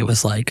originally, it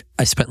was like,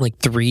 I spent like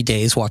 3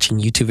 days watching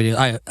YouTube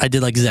videos. I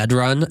did like Zed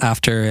Run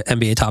after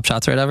NBA Top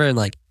Shots or whatever. And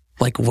like,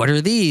 what are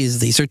these?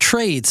 These are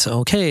traits.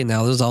 Okay,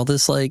 now there's all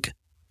this like,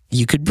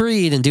 you could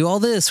breed and do all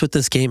this with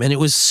this game. And it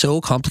was so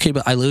complicated,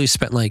 but I literally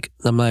spent like,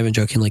 I'm not even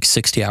joking, like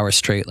 60 hours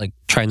straight, like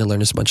trying to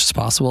learn as much as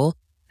possible.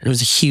 And it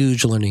was a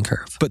huge learning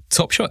curve. But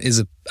Top Shot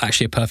is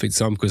actually a perfect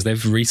example, because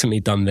they've recently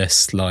done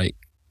this like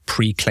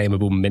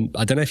pre-claimable mint.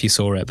 I don't know if you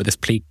saw it, but this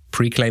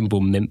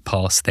pre-claimable mint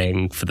pass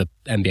thing for the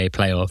NBA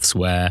playoffs,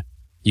 where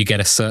you get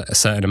a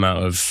certain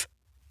amount of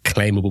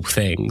claimable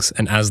things,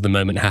 and as the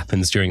moment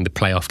happens during the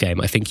playoff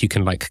game, I think you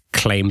can like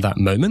claim that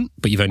moment,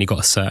 but you've only got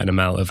a certain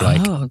amount of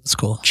like that's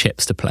cool.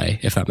 chips to play,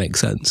 if that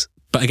makes sense.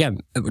 But again,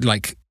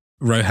 like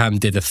Roham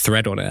did a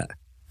thread on it,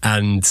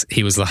 and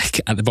he was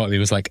like, at the bottom, he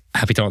was like,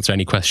 happy to answer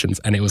any questions.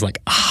 And it was like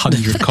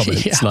 100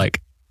 comments. Yeah.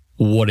 Like,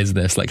 what is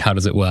this? Like, how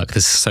does it work?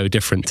 This is so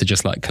different to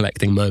just like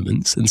collecting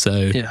moments. And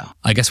so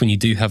I guess when you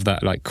do have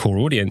that like core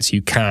audience,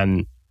 you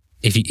can,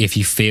 if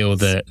you feel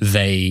that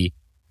they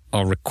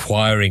are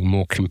requiring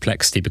more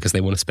complexity because they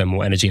want to spend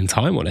more energy and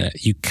time on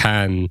it, you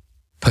can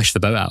push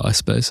the boat out, I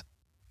suppose.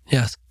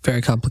 Yeah,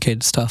 very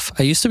complicated stuff.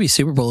 I used to be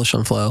super bullish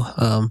on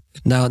Flow.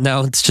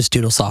 Now it's just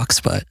Doodle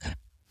Socks, but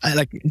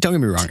Don't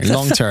get me wrong.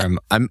 Long term,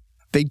 I'm a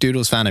big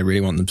Doodles fan. I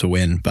really want them to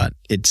win, but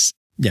it's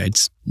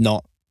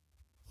not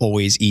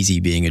always easy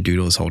being a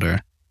Doodles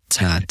holder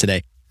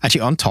today.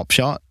 Actually, on Top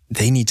Shot,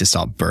 they need to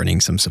start burning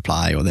some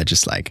supply, or they're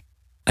just like,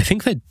 I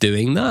think they're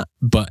doing that,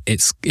 but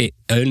it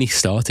only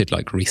started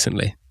like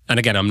recently. And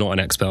again, I'm not an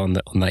expert on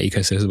that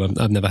ecosystem.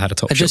 I've never had a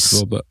Top Shot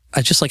before, but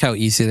I just like how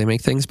easy they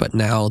make things. But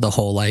now the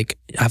whole like,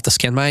 I have to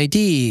scan my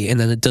ID, and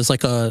then it does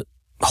like a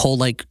whole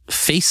like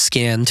face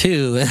scan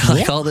too, and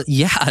like all the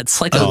it's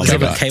like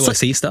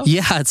KYC stuff.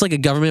 Yeah, it's like a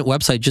government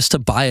website just to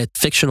buy a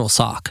fictional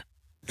sock.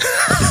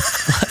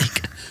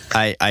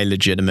 I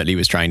legitimately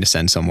was trying to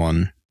send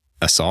someone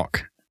a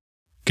sock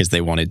because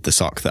they wanted the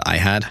sock that I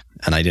had,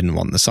 and I didn't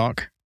want the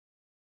sock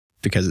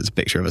because it's a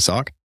picture of a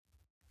sock.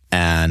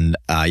 And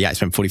I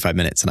spent 45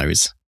 minutes and I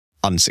was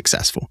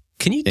unsuccessful.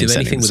 Can you do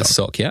anything with a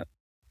sock yet?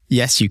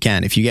 Yes, you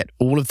can. If you get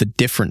all of the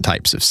different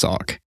types of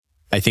sock,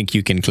 I think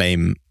you can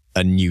claim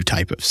a new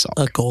type of sock.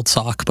 A gold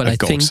sock, but I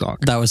think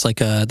that was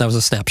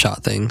a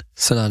snapshot thing,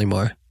 so not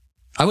anymore.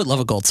 I would love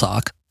a gold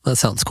sock. That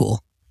sounds cool.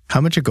 How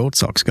much are gold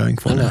socks going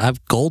for? I don't know. I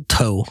have gold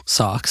toe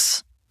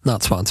socks.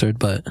 Not sponsored,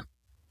 but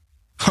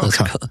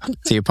so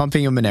you're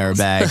pumping your Monero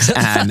bags,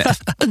 and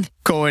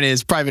Corn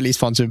is privately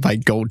sponsored by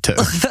Gold Toe.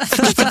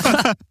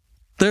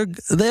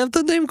 They have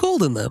the name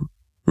gold in them.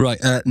 Right.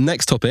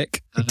 Next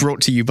topic.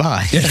 Brought to you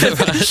by.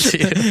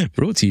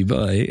 Brought to you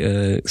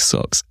by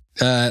socks.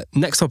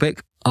 Next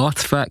topic.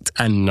 Artifact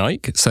and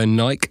Nike. So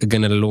Nike are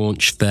going to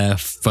launch their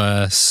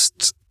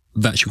first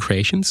virtual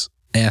creations,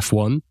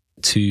 AF1,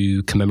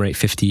 to commemorate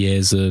 50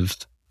 years of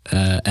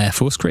Air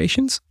Force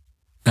creations.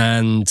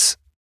 And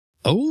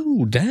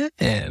oh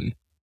damn,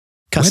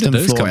 custom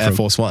floor Air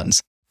Force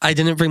Ones. I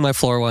didn't bring my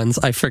floor ones.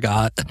 I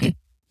forgot.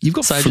 You've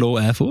got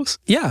floor Air Force?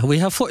 Yeah, we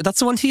have floor. That's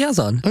the one he has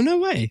on. Oh, no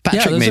way.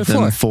 Patrick made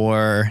them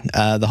for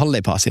the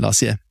holiday party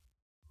last year.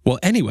 Well,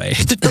 anyway,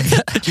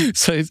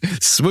 so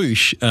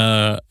swoosh,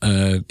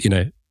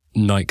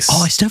 Nike's.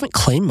 Oh, I still haven't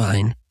claimed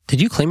mine.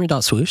 Did you claim your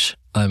dot swoosh?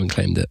 I haven't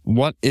claimed it.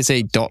 What is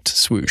a dot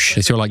swoosh?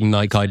 It's your like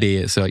Nike ID.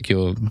 It's like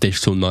your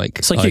digital Nike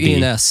It's like ID.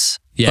 your ENS.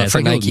 Yeah, but it's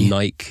for like Nike. your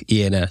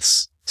Nike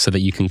ENS, so that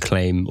you can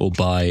claim or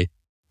buy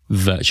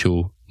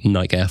virtual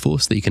Nike Air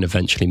Force that you can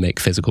eventually make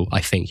physical.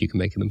 I think you can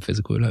make them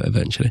physical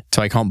eventually.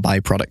 So I can't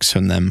buy products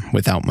from them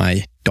without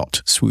my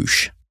dot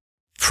swoosh.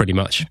 Pretty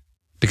much,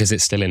 because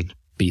it's still in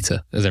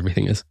beta, as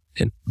everything is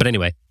in. But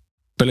anyway,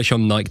 bullish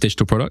on Nike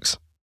digital products.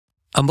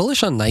 I'm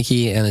bullish on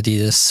Nike and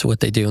Adidas,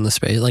 what they do in the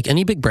space. Like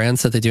any big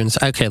brands that they do in this.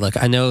 Okay, look,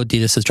 I know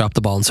Adidas has dropped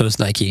the ball and so has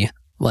Nike,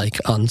 like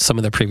on some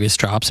of their previous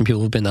drops, and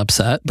people have been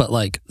upset. But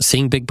like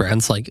seeing big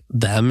brands like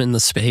them in the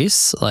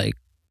space, like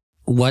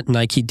what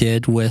Nike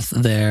did with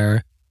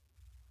their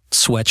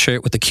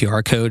sweatshirt with the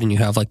QR code, and you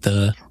have like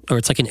or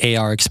it's like an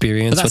AR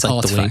experience But that's with like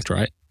artifact, the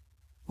wing. right?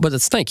 But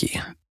it's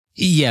Nike.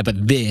 Yeah,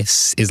 but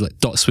this is like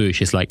dot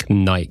swoosh is like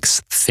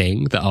Nike's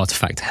thing that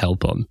Artifact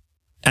help on.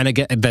 And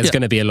again, there's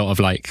going to be a lot of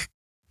like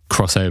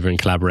crossover and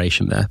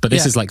collaboration there. But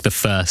this is like the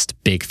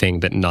first big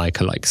thing that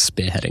Nike are like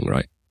spearheading,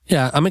 right?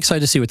 Yeah, I'm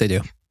excited to see what they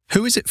do.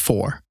 Who is it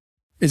for?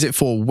 Is it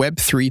for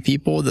Web3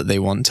 people that they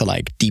want to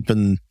like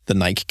deepen the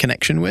Nike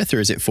connection with? Or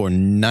is it for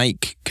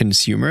Nike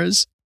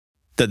consumers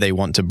that they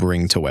want to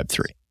bring to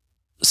Web3?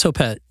 So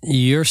Pat,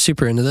 you're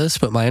super into this,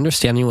 but my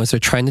understanding was they're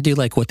trying to do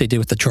like what they did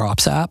with the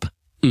Drops app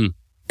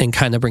and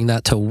kind of bring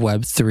that to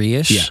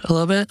Web3-ish a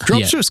little bit.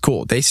 Drops was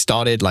cool. They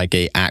started like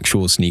a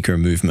actual sneaker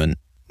movement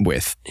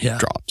with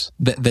Drops.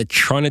 They're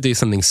trying to do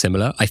something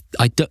similar.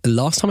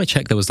 Last time I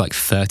checked, there was like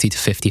 30 to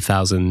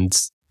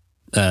 50,000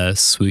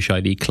 swoosh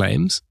ID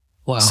claims.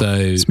 Wow. So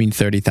It's mean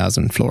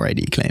 30,000 floor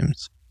ID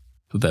claims.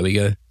 there we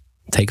go.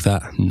 Take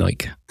that,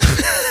 Nike.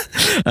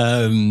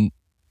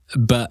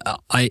 But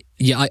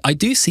I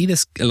do see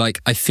this,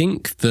 like, I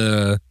think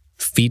the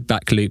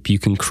feedback loop you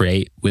can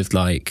create with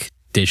like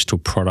digital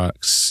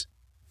products,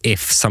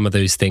 if some of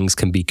those things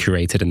can be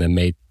curated and then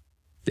made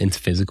into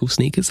physical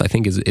sneakers, I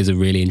think is a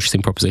really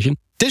interesting proposition.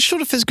 Digital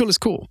to physical is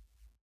cool.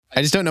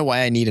 I just don't know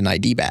why I need an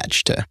ID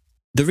badge to.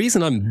 The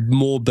reason I'm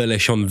more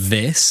bullish on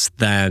this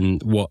than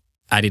what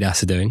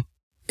Adidas are doing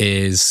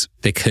is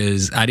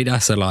because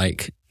Adidas are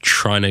like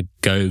trying to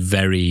go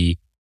very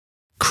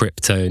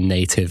crypto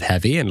native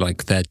heavy, and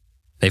like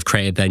they've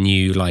created their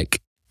new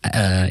like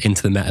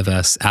into the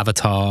metaverse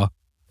avatar.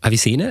 Have you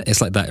seen it?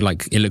 It's like that,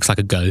 like it looks like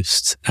a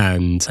ghost,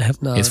 and I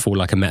have not. it's for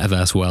like a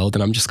metaverse world.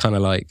 And I'm just kind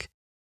of like,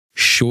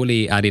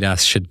 surely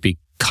Adidas should be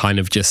kind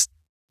of just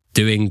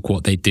doing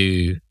what they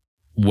do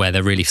where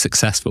they're really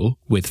successful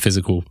with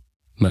physical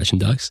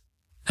merchandise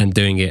and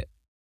doing it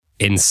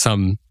in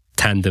some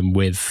tandem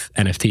with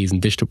NFTs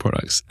and digital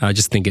products. I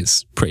just think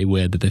it's pretty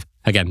weird that they've,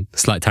 again,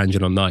 slight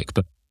tangent on Nike,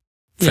 but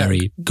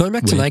very going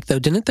back to weird. Nike though,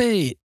 didn't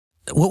they,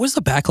 what was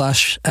the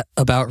backlash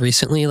about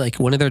recently? Like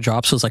one of their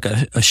drops was like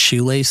a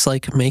shoelace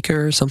like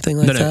maker or something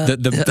like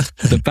that?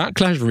 The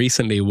backlash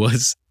recently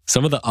was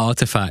some of the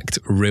Artifact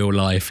real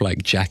life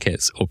like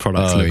jackets or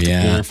products looked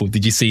awful.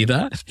 Did you see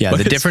that? Yeah,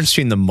 the difference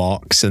between the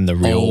mocks and the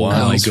real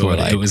ones were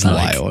like, it was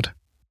wild.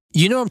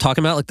 You know what I'm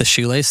talking about? Like the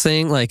shoelace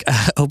thing? Like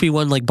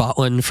Obi-Wan like bought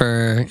one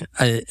for,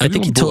 I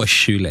think he bought a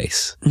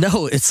shoelace.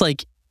 No, it's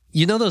like,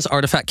 you know those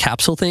Artifact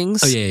capsule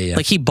things? Oh, yeah.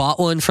 Like he bought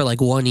one for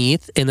like 1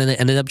 ETH and then it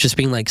ended up just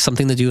being like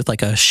something to do with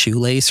like a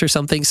shoelace or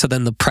something. So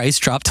then the price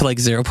dropped to like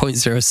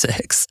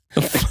 0.06.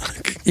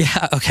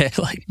 Yeah, okay.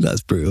 Like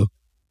That's brutal.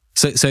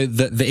 So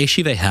the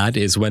issue they had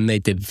is when they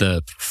did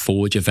the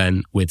Forge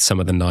event with some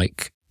of the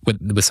Nike,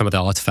 with some of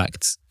the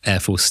Artifact Air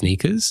Force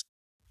sneakers,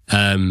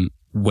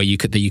 where you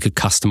could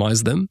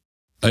customize them.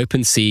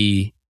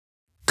 OpenSea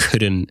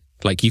couldn't,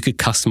 like you could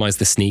customize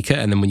the sneaker,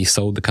 and then when you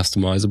sold the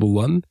customizable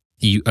one,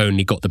 you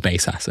only got the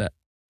base asset.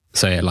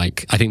 So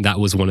like, I think that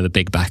was one of the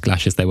big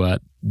backlashes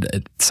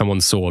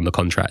someone saw on the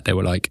contract. They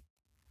were like,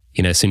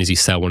 you know, as soon as you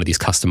sell one of these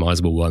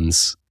customizable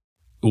ones,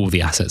 all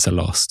the assets are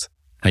lost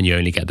and you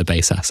only get the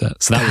base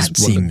asset. So that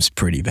seems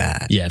pretty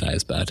bad. Yeah, that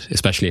is bad,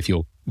 especially if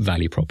your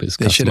value prop is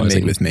customizing. They should have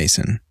made with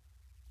Mason.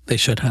 they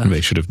should have.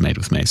 They should have made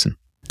with Mason.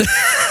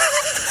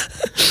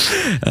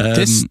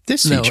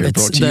 This feature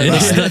brought to you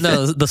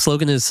by. The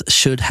slogan is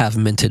should have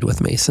minted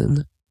with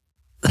Mason.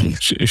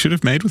 It should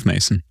have made with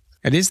Mason.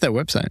 It is their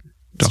website.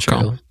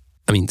 .com.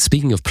 I mean,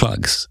 speaking of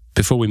plugs,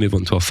 before we move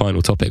on to our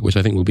final topic, which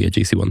I think will be a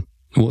juicy one,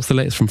 what's the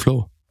latest from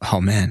Floor?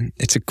 Oh man,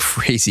 it's a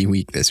crazy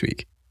week this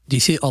week. Do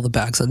you see all the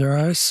bags under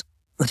ours?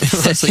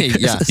 Yeah, I saw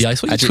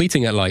you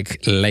tweeting at like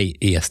late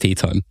EST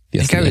time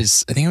yesterday.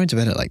 I think I went to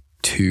bed at like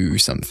 2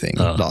 something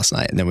last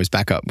night, and then was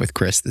back up with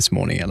Chris this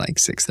morning at like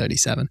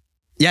 6:37.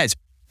 Yeah, it's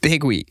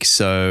big week.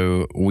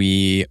 So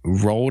we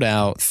rolled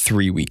out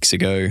 3 weeks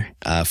ago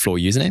Floor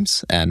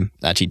usernames, and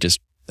actually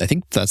I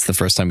think that's the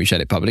first time we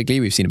shared it publicly.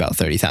 We've seen about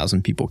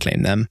 30,000 people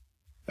claim them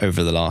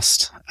over the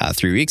last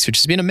 3 weeks, which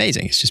has been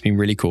amazing. It's just been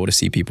really cool to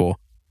see people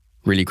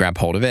really grab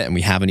hold of it. And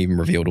we haven't even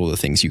revealed all the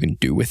things you can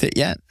do with it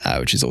yet,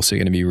 which is also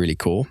going to be really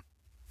cool.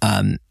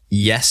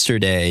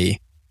 Yesterday,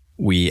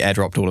 we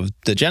airdropped all of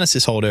the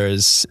Genesis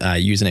holders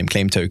username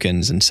claim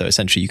tokens. And so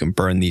essentially you can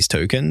burn these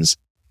tokens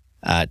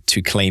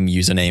to claim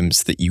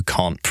usernames that you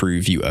can't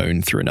prove you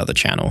own through another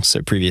channel.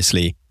 So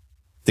previously,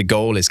 the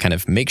goal is kind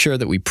of make sure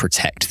that we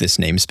protect this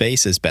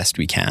namespace as best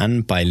we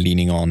can by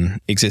leaning on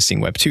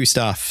existing Web2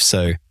 stuff.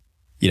 So,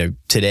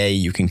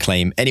 today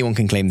anyone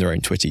can claim their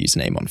own Twitter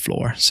username on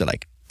Floor. So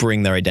like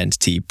bring their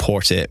identity,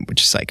 port it,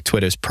 which is like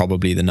Twitter's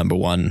probably the number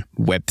one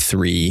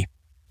Web3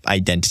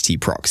 identity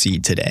proxy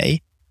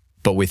today.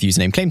 But with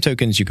username claim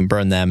tokens, you can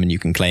burn them and you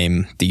can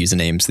claim the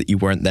usernames that you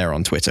weren't there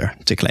on Twitter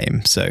to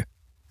claim. So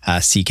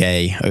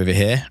CK over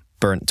here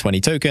burnt 20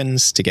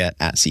 tokens to get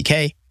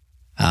 @CK.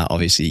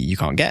 Obviously, you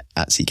can't get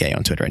 @CK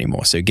on Twitter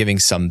anymore. So giving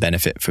some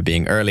benefit for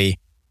being early.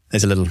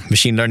 There's a little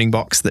machine learning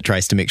box that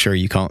tries to make sure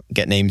you can't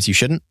get names you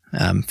shouldn't.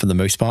 For the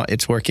most part,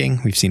 it's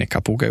working. We've seen a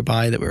couple go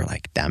by that we were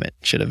like, damn it,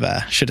 should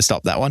have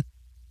stopped that one.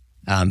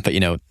 But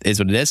it is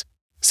what it is.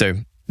 So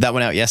that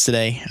went out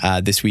yesterday.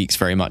 This week's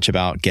very much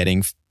about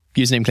getting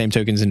username claim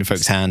tokens into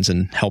folks' hands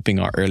and helping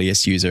our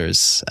earliest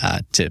users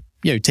to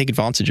take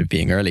advantage of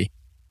being early.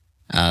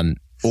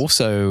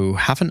 Also,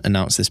 haven't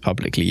announced this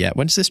publicly yet.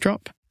 When does this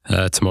drop?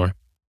 Tomorrow.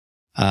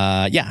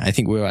 I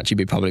think we'll actually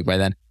be public by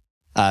then.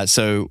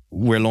 So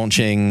we're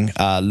launching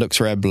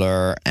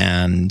LuxRebler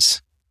and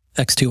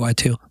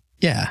X2Y2.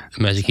 Yeah.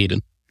 Magic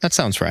Eden. That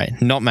sounds right.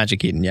 Not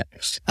Magic Eden yet.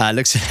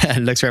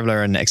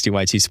 LuxRebler and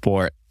X2Y2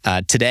 support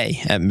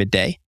today at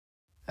midday.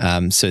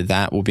 So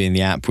that will be in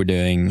the app. We're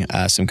doing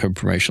some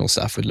co-promotional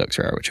stuff with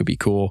LuxRebler, which will be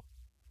cool.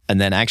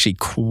 And then actually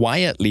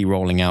quietly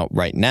rolling out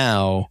right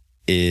now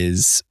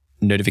is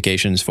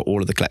notifications for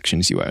all of the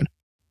collections you own.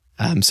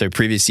 So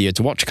previously you had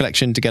to watch a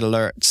collection to get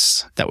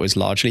alerts. That was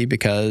largely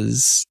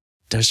because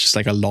there's just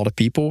like a lot of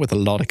people with a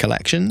lot of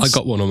collections. I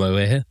got one on my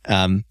way here.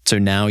 So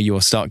now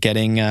you'll start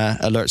getting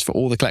alerts for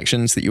all the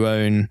collections that you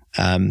own,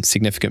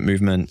 significant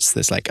movements.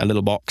 There's like a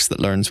little box that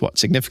learns what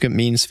significant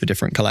means for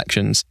different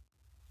collections.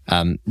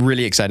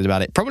 Really excited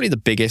about it. Probably the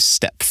biggest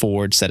step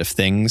forward set of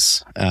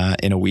things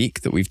in a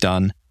week that we've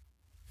done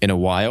in a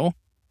while.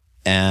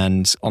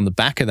 And on the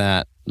back of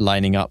that,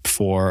 lining up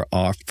for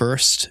our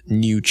first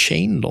new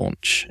chain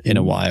launch in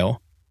a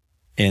while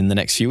in the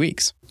next few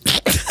weeks.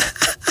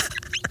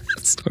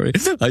 Sorry.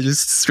 I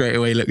just straight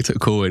away looked at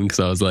Corwin because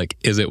I was like,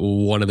 is it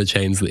one of the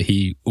chains that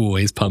he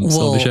always pumps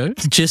on the show?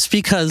 Just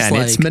because and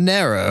it's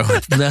Monero.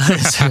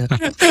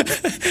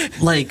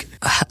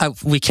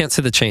 We can't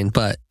say the chain,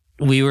 but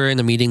we were in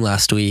a meeting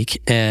last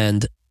week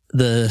and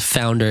the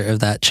founder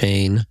of that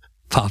chain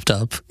popped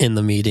up in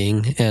the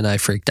meeting and I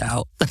freaked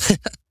out.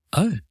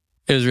 Oh.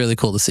 It was really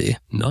cool to see.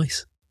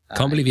 Nice.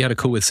 Can't believe you had a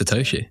call with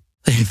Satoshi.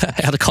 I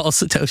had to call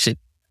Satoshi.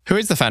 Who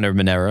is the founder of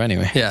Monero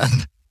anyway? Yeah.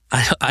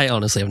 I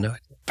honestly have no idea.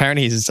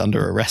 Apparently he's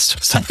under arrest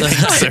or something.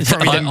 So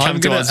probably didn't come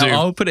to our Zoom.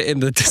 I'll put it in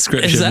the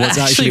description. Is that what's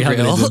actually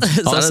real?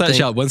 happening. I'll search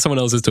out when someone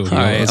else is talking.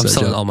 All right, I'm search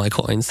selling out. all my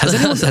coins.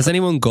 Has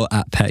anyone got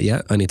 @pet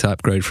yet? I need to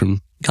upgrade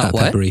from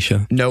what?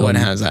 @Barisha. No one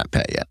has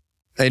 @pet yet.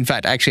 In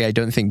fact, actually, I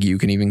don't think you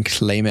can even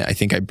claim it. I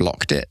think I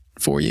blocked it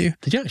for you.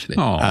 Did you actually?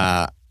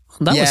 Oh. That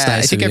was nice.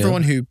 I think of you.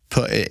 everyone who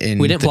put it in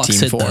We didn't the block team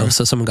Sid forum. though,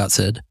 so someone got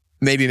Sid.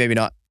 Maybe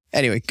not.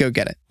 Anyway, go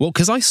get it. Well,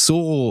 because I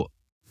saw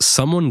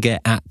someone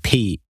get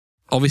 @Pete.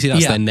 Obviously,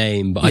 that's their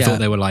name, but I thought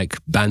they were like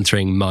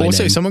bantering my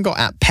Also, name. someone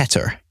got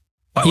 @Petter.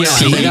 Yeah,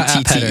 they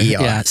got Petter.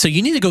 Yeah, so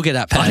you need to go get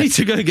 @Pet. I need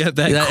to go get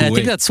that. I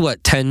think that's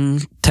what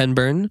 10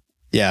 burn.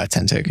 Yeah,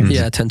 10 tokens.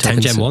 Yeah, 10 10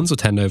 tokens. Gem 1s or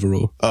 10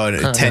 overall? Oh,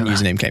 no, 10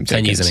 username claim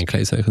 10 tokens. username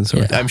claim tokens,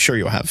 sorry. I'm sure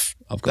you'll have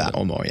I've got that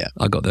or more, yeah.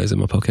 I got those in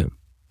my pocket.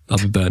 I'll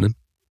be burning.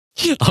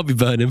 I'll be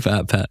burning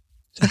for @Pet.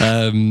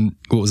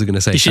 What was I going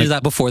to say? You should do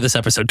that before this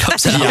episode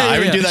comes out. Yeah, I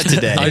would do that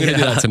today. I'm going to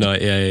do that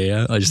tonight.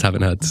 Yeah. I just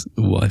haven't had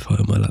Wi-Fi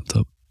on my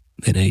laptop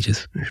in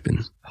ages. I've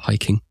been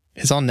hiking.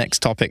 Is our next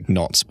topic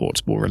not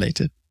sports ball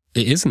related?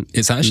 It isn't.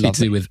 It's actually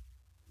to do with,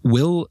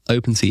 will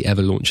OpenSea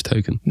ever launch a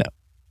token? No.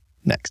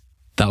 Next.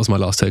 That was my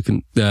last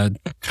token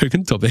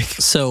topic.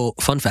 So,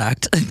 fun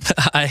fact,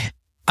 I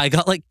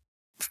got like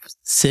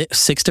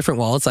six different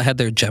wallets. I had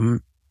their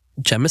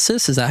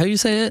Gemesis, is that how you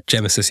say it?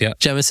 Gemesis, yeah.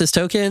 Gemesis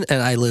token,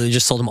 and I literally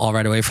just sold them all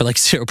right away for like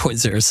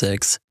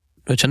 0.06,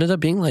 which ended up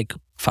being like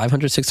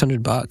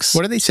 $500-$600.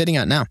 What are they sitting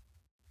at now?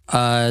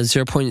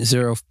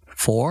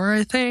 0.04,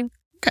 I think.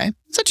 Okay.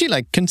 It's actually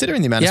like,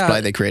 considering the amount of supply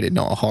they created,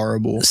 not a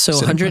horrible. So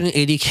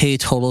 180K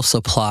total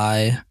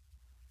supply,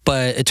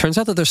 but it turns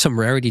out that there's some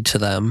rarity to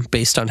them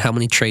based on how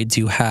many trades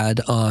you had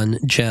on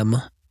Gem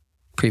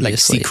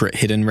previously. Like secret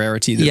hidden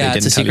rarity that they didn't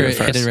it's a tell you at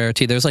secret first. hidden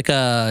rarity. There's like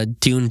a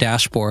Dune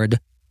dashboard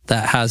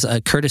that has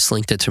Curtis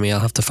linked it to me. I'll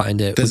have to find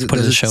it. We can put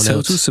it in the show total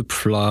notes.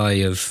 supply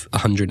of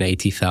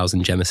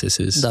 180,000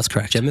 Gemesises. That's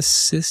correct.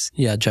 Gemesis?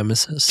 Yeah,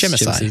 Gemesis.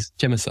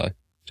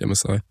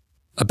 Gemesi.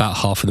 About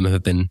half of them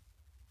have been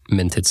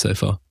minted so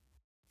far.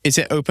 Is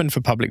it open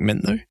for public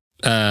mint though?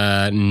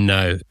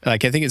 No.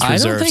 Like, I think it's I don't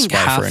reserved think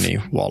for any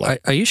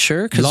wallet. Are you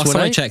sure? Last when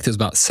time I checked, it was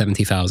about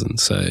 70,000.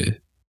 So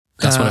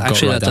that's what I've got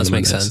actually, right that down does the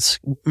make minutes. sense.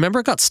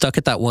 Remember, it got stuck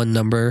at that one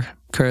number,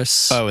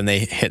 Chris? Oh, and they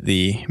hit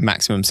the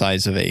maximum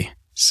size of a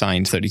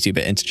signed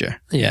 32-bit integer.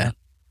 Yeah.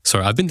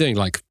 Sorry, I've been doing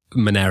like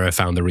Monero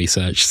founder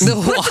research.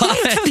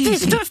 Why?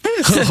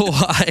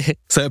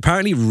 So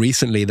apparently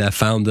recently their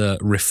founder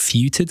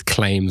refuted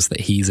claims that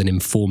he's an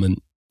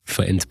informant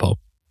for Interpol,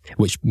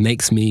 which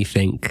makes me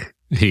think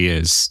He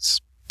is.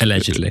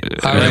 Allegedly.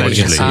 All right,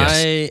 Allegedly,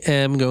 I yes.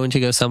 am going to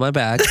go sell my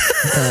bag.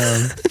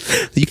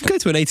 You can go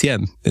to an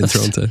ATM in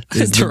Toronto.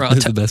 It's Toronto.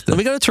 the best Let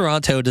me go to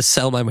Toronto to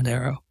sell my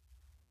Monero.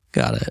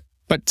 Got it.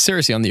 But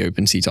seriously, on the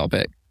OpenSea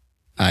topic,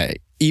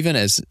 even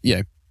as,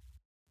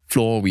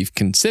 Floor, we've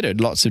considered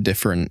lots of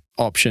different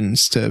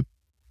options to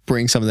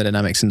bring some of the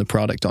dynamics in the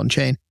product on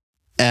chain.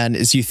 And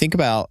as you think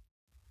about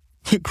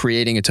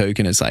creating a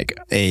token as like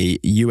a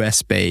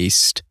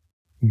US-based,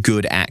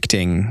 good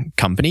acting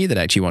company that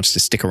actually wants to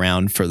stick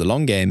around for the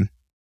long game,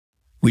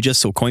 we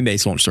just saw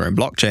Coinbase launch their own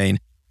blockchain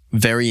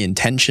very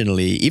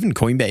intentionally. Even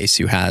Coinbase,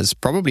 who has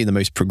probably the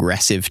most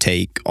progressive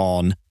take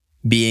on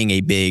being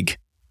a big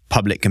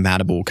public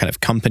compatible kind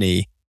of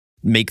company,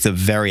 make the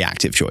very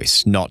active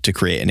choice not to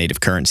create a native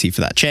currency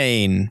for that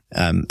chain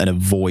and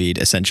avoid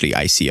essentially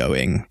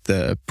ICOing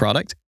the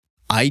product.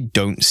 I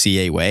don't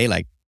see a way,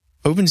 like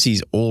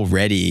OpenSea's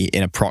already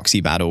in a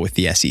proxy battle with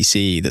the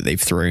SEC that they've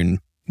thrown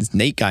this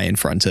Nate guy in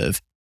front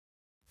of.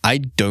 I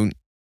don't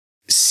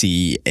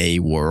see a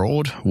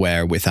world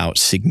where without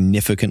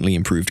significantly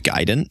improved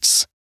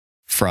guidance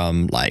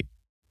from like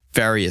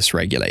various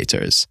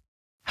regulators,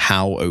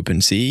 how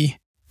OpenSea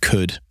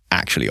could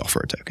actually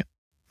offer a token.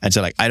 And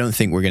so like, I don't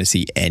think we're going to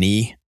see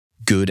any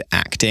good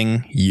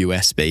acting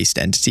US-based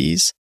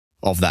entities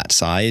of that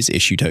size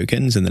issue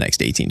tokens in the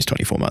next 18 to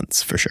 24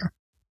 months for sure.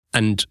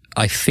 And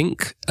I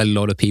think a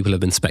lot of people have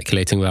been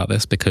speculating about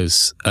this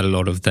because a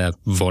lot of their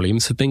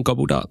volumes have been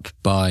gobbled up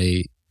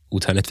by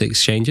alternative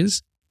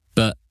exchanges.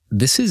 But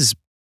this is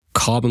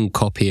carbon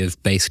copy of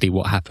basically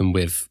what happened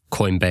with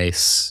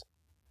Coinbase,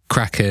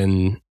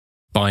 Kraken,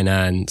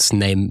 Binance,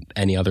 name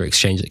any other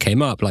exchange that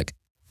came up. Like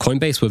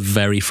Coinbase were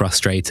very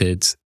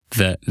frustrated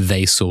that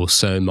they saw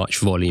so much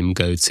volume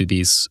go to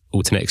these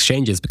alternate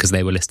exchanges because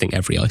they were listing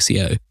every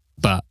ICO.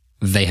 But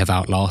they have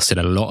outlasted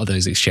a lot of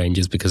those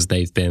exchanges because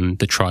they've been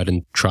the tried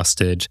and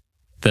trusted,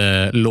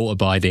 the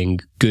law-abiding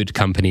good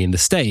company in the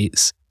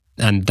States.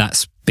 And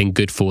that's been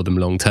good for them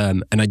long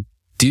term. And I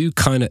do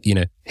kind of,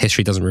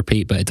 history doesn't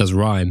repeat, but it does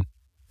rhyme.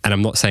 And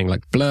I'm not saying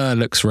like Blur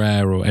looks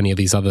rare or any of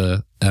these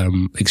other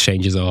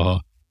exchanges are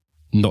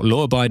not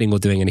law-abiding or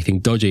doing anything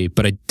dodgy,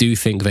 but I do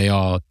think they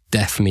are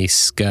definitely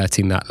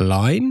skirting that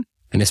line.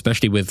 And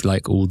especially with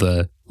like all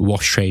the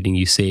wash trading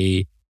you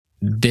see,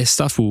 this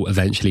stuff will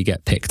eventually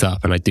get picked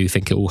up. And I do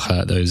think it will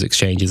hurt those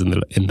exchanges in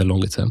the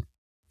longer term.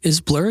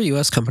 Is Blur a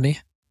US company?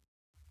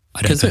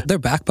 Because they're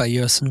backed by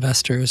US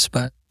investors,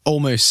 but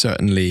Almost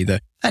certainly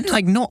and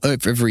like not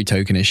every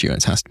token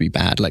issuance has to be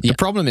bad. Like the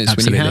problem is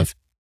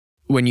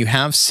when you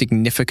have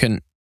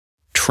significant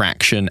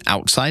traction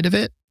outside of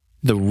it,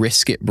 the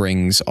risk it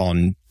brings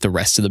on the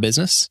rest of the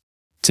business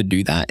to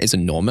do that is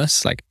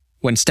enormous. Like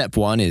when step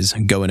one is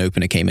go and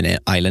open a Cayman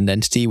Island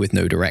entity with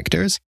no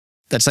directors,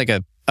 that's like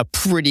a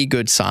pretty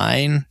good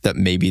sign that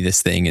maybe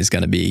this thing is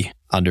going to be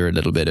under a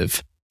little bit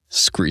of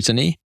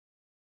scrutiny.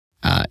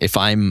 If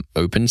I'm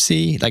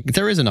OpenSea, like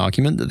there is an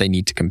argument that they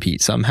need to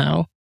compete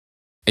somehow.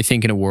 I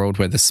think in a world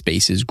where the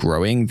space is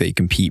growing, they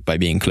compete by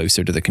being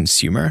closer to the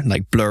consumer.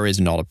 Like Blur is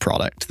not a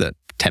product that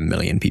 10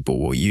 million people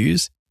will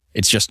use.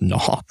 It's just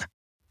not.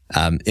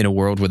 In a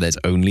world where there's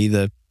only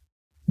the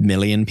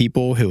million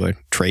people who are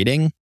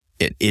trading,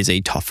 it is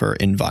a tougher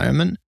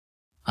environment.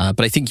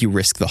 But I think you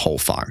risk the whole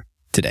farm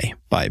today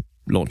by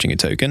launching a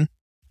token.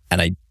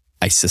 And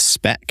I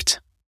suspect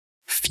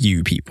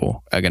few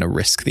people are going to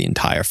risk the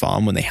entire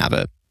farm when they have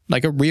a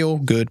real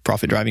good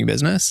profit driving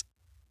business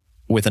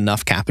with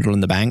enough capital in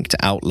the bank to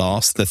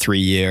outlast the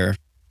 3-year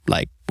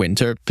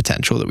winter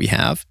potential that we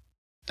have.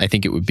 I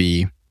think it would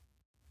be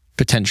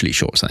potentially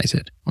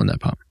short-sighted on their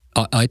part.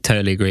 I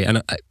totally agree.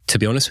 And to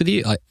be honest with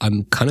you,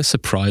 I'm kind of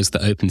surprised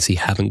that OpenSea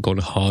haven't gone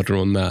harder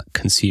on that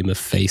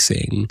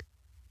consumer-facing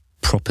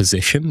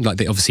proposition. Like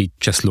they obviously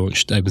just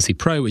launched OpenSea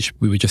Pro, which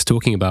we were just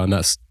talking about, and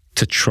that's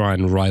to try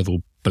and rival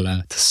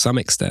Blur to some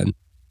extent.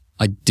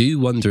 I do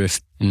wonder if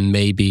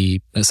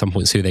maybe at some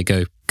point soon they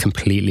go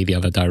completely the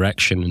other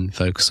direction and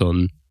focus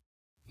on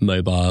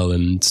mobile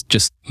and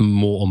just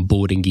more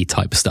onboarding-y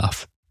type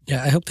stuff.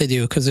 Yeah, I hope they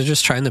do because they're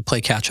just trying to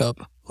play catch up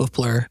with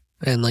Blur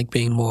and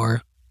being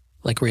more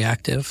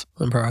reactive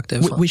and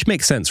proactive. Which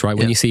makes sense, right?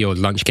 When you see your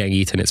lunch getting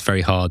eaten, it's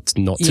very hard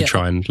not to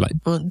try and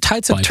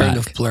tides have turned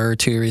with Blur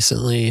too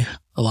recently.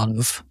 A lot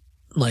of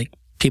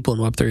people in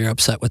Web3 are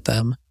upset with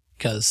them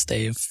because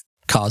they've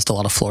caused a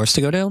lot of floors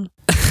to go down.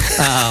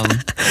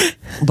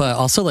 But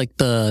also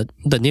the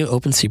new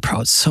OpenSea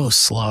Pro is so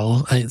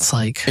slow. It's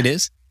it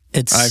is.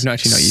 It's I've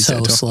actually not used it at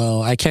all.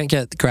 slow. I can't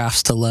get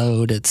graphs to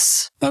load.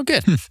 It's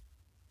good.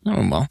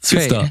 Oh well, it's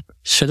great. Start.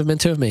 Should have been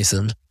to a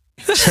Mason.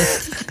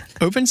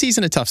 OpenSea's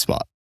in a tough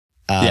spot.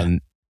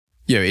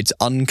 It's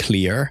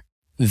unclear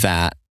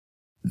that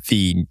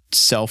the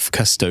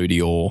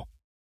self-custodial,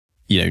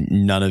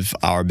 none of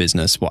our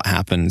business, what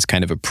happens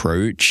kind of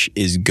approach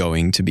is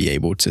going to be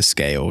able to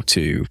scale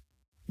to,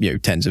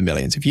 tens of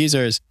millions of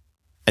users.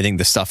 I think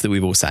the stuff that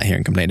we've all sat here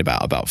and complained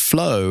about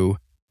Flow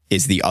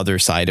is the other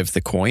side of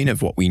the coin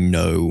of what we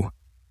know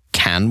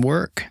can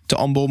work to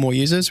onboard more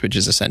users, which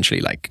is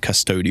essentially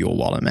custodial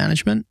wallet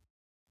management.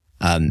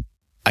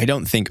 I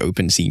don't think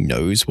OpenSea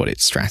knows what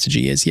its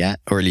strategy is yet,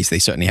 or at least they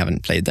certainly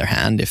haven't played their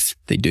hand, if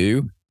they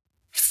do,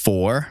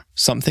 for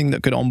something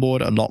that could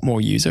onboard a lot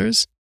more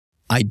users.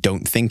 I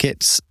don't think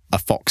it's a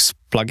Fox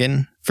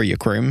plugin for your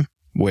Chrome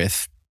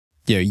with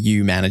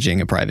you managing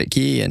a private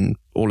key and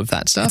all of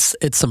that stuff.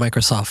 It's the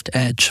Microsoft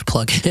Edge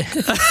plugin.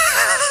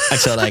 And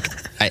so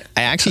I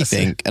actually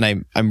think,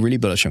 and I'm really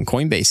bullish on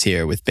Coinbase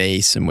here with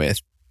Base and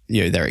with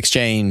their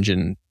exchange,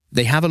 and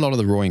they have a lot of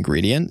the raw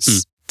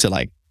ingredients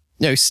to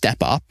step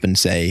up and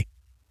say,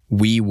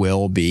 we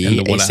will be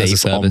a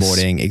safe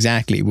onboarding.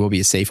 Exactly. We'll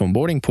be a safe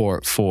onboarding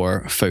port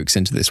for folks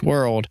into this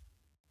world.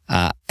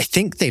 I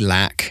think they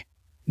lack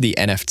the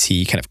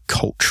NFT kind of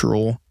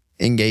cultural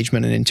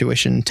engagement and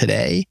intuition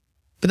today,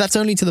 but that's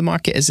only to the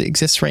market as it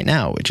exists right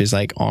now, which is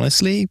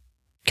honestly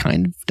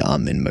kind of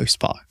dumb in most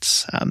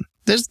parts.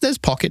 There's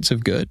pockets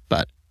of good,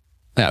 but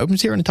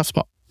OpenSea are in a tough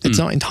spot. It's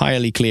not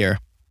entirely clear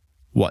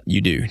what you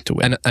do to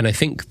win. And I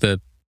think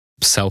the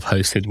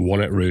self-hosted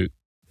wallet route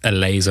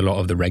allays a lot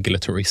of the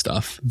regulatory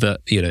stuff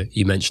that,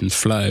 you mentioned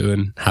flow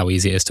and how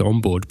easy it is to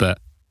onboard, but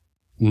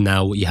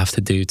now what you have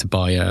to do to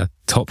buy a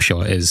Top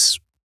Shot is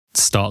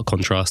stark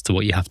contrast to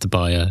what you have to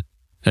buy an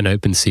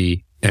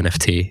OpenSea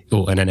NFT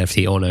or an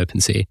NFT on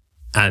OpenSea.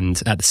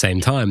 And at the same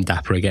time,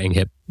 Dapper are getting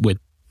hit with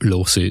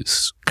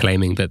lawsuits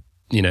claiming that,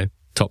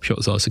 Top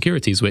Shots are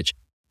securities, which,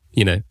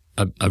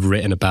 I've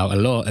written about a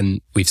lot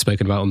and we've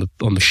spoken about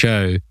on the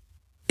show.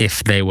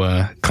 If they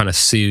were kind of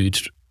sued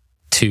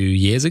 2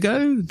 years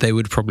ago, they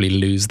would probably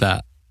lose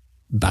that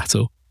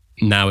battle.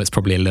 Now it's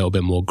probably a little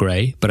bit more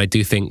grey, but I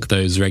do think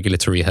those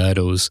regulatory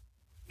hurdles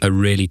are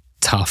really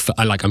tough.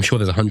 I'm sure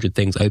there's 100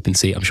 things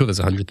OpenSea, I'm sure there's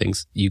 100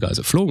 things you guys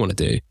at Floor want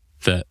to do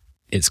that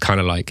it's kind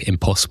of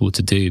impossible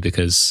to do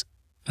because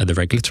of the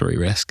regulatory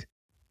risk.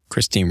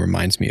 Christine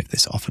reminds me of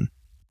this often.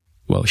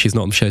 Well, she's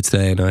not on the show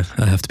today and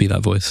I have to be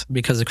that voice.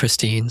 Because of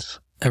Christine,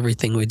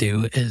 everything we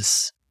do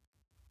is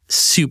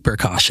super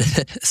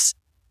cautious.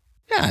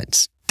 Yeah,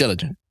 it's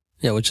diligent.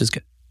 Yeah, which is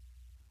good.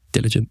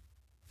 Diligent.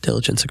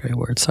 Diligent's a great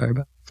word. Sorry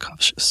about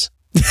cautious.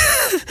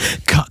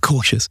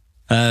 Cautious.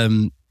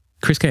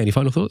 Chris K, any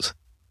final thoughts?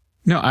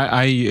 No,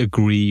 I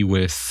agree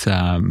with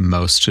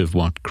most of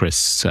what Chris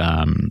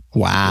said.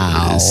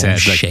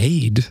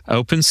 Shade.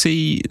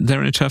 OpenSea,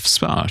 they're in a tough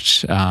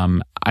spot.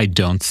 I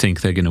don't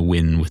think they're going to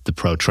win with the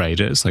pro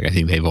traders. I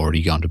think they've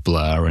already gone to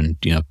Blur, and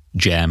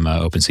Gem,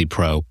 OpenSea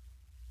Pro,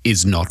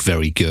 is not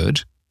very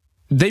good.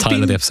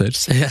 Title of the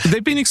episodes. Yeah.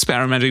 They've been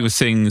experimenting with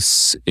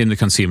things in the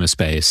consumer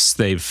space.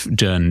 They've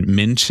done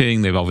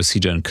minting. They've obviously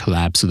done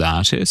collabs with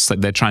artists.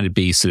 They're trying to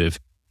be sort of,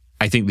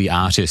 I think, the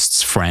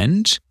artist's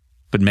friend,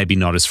 but maybe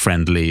not as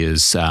friendly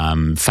as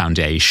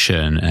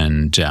Foundation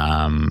and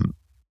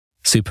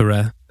Super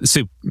Rare.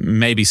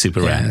 Maybe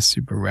Super Rare. Yeah,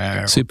 Super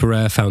Rare. Super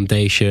Rare,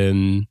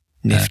 Foundation.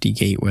 Nifty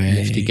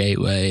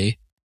Gateway.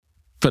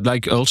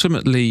 But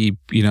ultimately,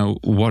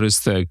 what is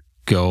the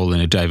goal in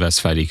a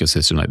diversified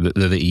ecosystem?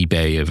 The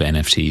eBay of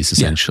NFTs,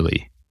 essentially.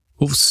 Yeah.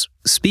 Well,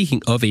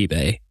 speaking of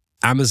eBay,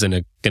 Amazon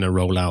are going to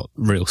roll out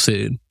real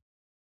soon.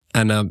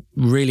 And I'm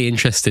really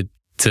interested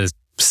to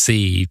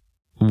see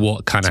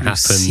what kind of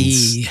happens. To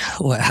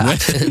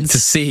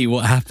see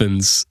what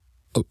happens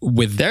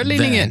with They're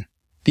leaning in.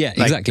 Yeah,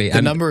 exactly.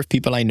 The number of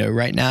people I know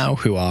right now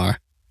who are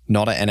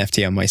not at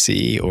NFT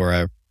NYC or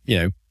are,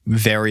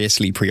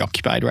 variously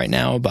preoccupied right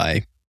now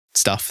by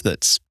stuff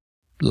that's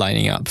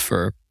lining up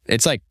for,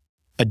 it's a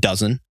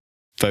dozen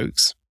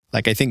folks.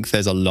 I think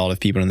there's a lot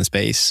of people in the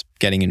space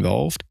getting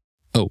involved.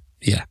 Oh,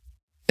 yeah.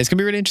 It's going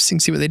to be really interesting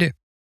to see what they do.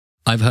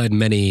 I've heard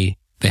they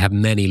have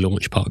many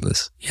launch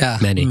partners. Yeah.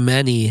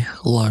 Many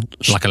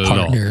launch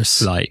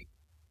partners.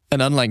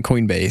 And unlike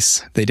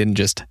Coinbase, they didn't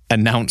just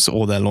announce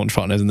all their launch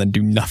partners and then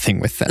do nothing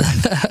with them.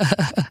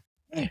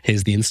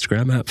 Here's the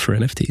Instagram app for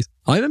NFTs.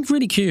 I'm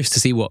really curious to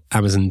see what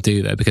Amazon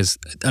do though, because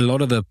a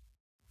lot of the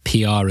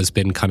PR has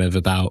been kind of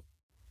about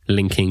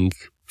linking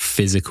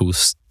physical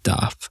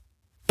stuff.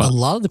 But a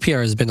lot of the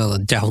PR has been on the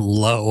down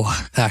low,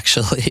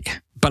 actually.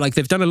 But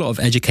they've done a lot of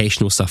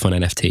educational stuff on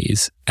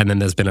NFTs, and then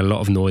there's been a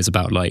lot of noise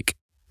about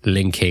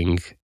linking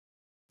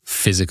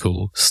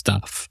physical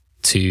stuff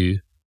to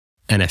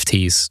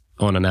NFTs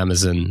on an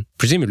Amazon,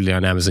 presumably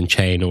an Amazon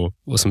chain or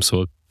some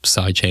sort of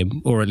side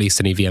chain, or at least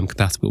an EVM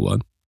compatible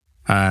one.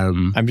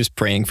 I'm just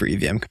praying for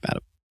EVM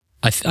compatible.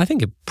 I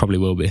think it probably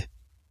will be.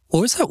 What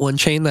was that one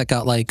chain that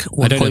got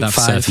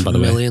 1.5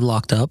 million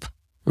locked up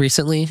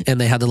recently, and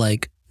they had to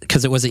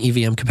because it wasn't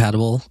EVM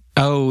compatible?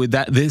 Oh,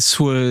 this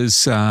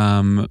was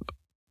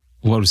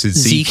what was it?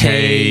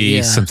 ZK,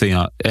 yeah.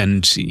 Something,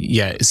 and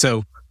yeah.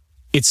 So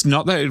it's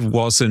not that it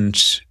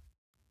wasn't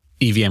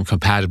EVM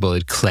compatible.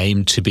 It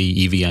claimed to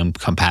be EVM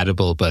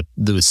compatible, but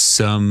there was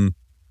some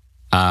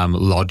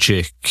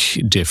logic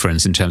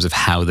difference in terms of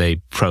how they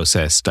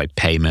processed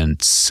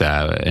payments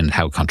and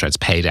how contracts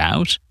paid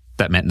out.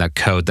 That meant that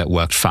code that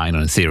worked fine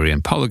on Ethereum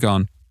and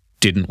Polygon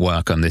didn't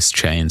work on this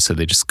chain, so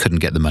they just couldn't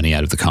get the money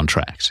out of the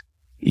contract.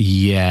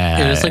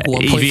 Yeah, it was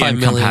 1.5 million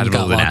compatible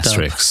got with locked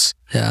asterisks.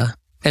 Up. Yeah,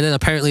 And then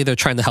apparently they're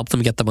trying to help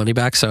them get the money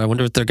back. So I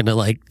wonder if they're going to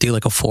like do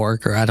like a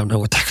fork, or I don't know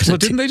what they're going to do. Well,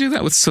 didn't they do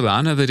that with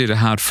Solana? They did a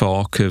hard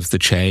fork of the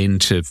chain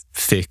to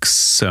fix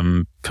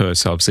some per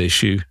subs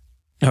issue.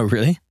 Oh,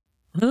 really?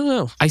 I don't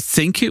know. I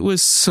think it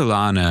was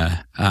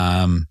Solana.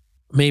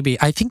 Maybe.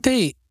 I think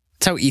they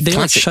That's how ETH like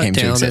Classic shut came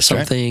to down exist, or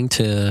right? something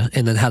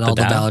and then had all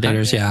the DAO?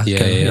 validators. Yeah.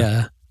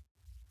 Yeah.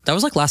 That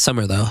was like last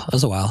summer though. That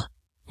was a while.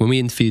 When we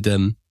interviewed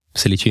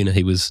Silly Tuna,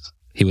 he was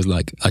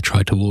like, I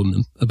tried to warn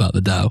them about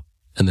the DAO,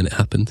 and then it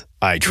happened.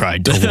 I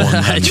tried to warn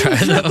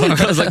them.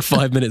 It was like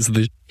 5 minutes of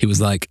he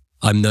was like,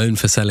 I'm known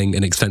for selling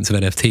an expensive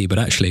NFT, but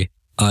actually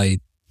I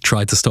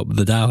tried to stop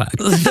the DAO hack.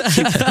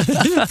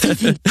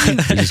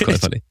 Which is quite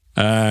funny.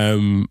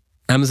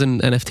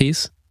 Amazon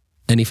NFTs,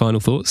 any final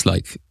thoughts?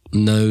 Like,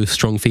 no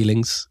strong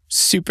feelings?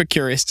 Super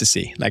curious to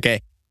see. Like,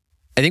 I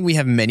think we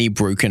have many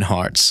broken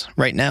hearts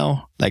right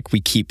now. Like, we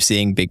keep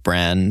seeing big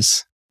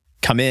brands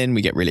come in,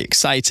 we get really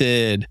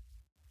excited,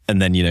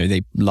 and then,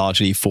 they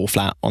largely fall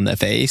flat on their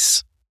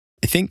face.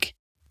 I think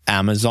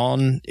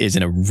Amazon is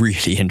in a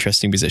really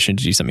interesting position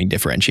to do something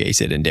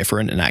differentiated and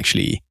different and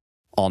actually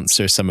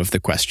answer some of the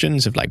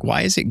questions of like,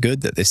 why is it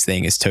good that this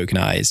thing is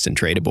tokenized and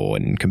tradable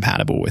and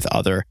compatible with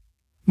other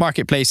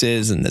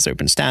marketplaces and there's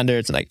open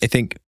standards? And like, I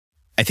think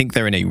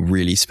they're in a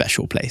really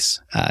special place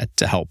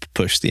to help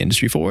push the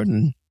industry forward,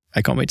 and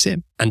I can't wait to see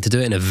it. And to do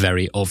it in a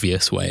very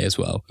obvious way as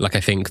well. Like,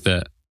 I think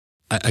that,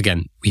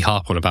 again, we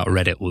harp on about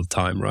Reddit all the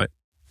time, right?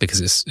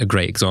 Because it's a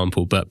great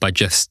example, but by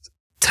just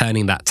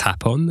turning that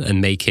tap on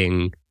and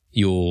making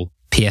your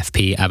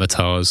PFP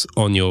avatars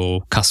on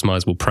your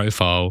customizable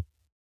profile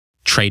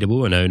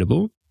tradable and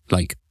ownable,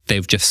 like,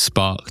 they've just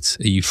sparked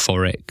a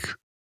euphoric,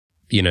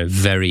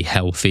 very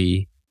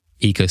healthy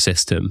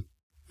ecosystem,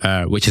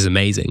 which is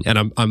amazing.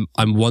 And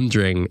I'm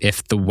wondering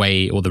if the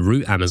way or the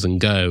route Amazon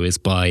go is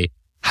by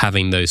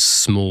having those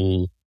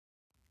small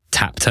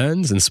tap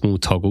turns and small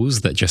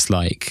toggles that just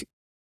like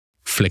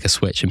flick a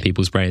switch in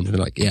people's brains and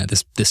they're like, yeah,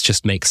 this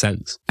just makes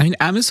sense. I mean,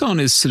 Amazon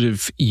is sort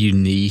of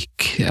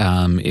unique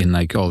in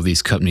like all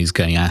these companies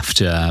going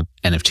after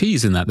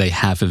NFTs in that they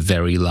have a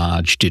very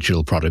large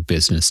digital product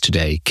business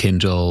today.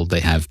 Kindle,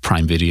 they have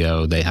Prime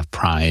Video, they have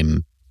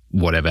Prime,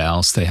 whatever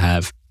else they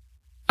have.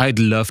 I'd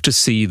love to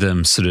see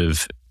them sort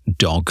of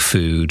dog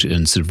food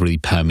and sort of really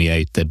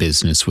permeate their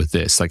business with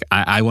this. Like,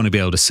 I want to be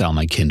able to sell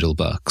my Kindle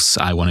books.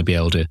 I want to be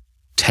able to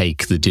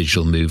take the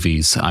digital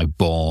movies I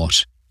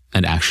bought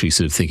and actually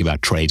sort of think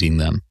about trading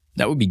them.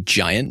 That would be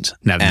giant.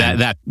 Now,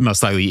 that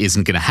most likely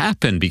isn't going to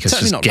happen because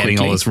just getting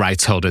all those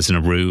rights holders in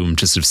a room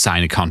to sort of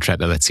sign a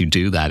contract that lets you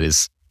do that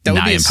is that would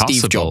nigh be a impossible.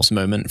 Steve Jobs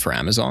moment for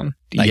Amazon.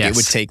 Like, Yes. It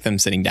would take them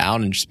sitting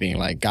down and just being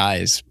like,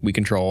 guys, we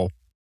control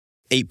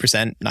 8%,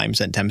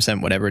 9%,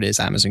 10%, whatever it is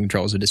Amazon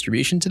controls the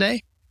distribution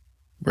today.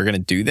 We're going to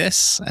do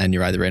this, and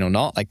you're either in or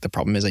not. Like, the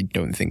problem is I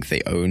don't think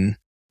they own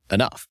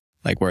enough.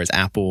 Like, whereas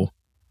Apple,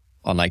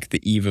 on like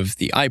the eve of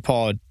the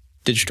iPod,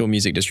 digital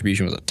music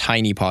distribution was a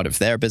tiny part of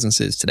their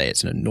businesses. Today,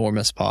 it's an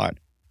enormous part.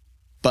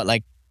 But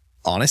like,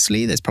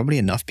 honestly, there's probably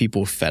enough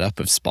people fed up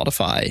of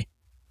Spotify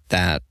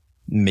that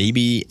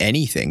maybe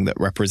anything that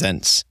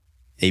represents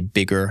a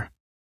bigger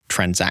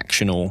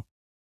transactional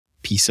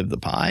piece of the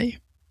pie,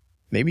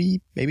 maybe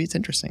it's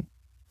interesting.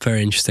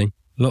 Very interesting.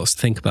 Lots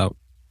to think about.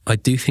 I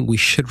do think we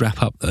should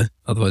wrap up though.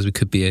 Otherwise we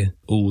could be here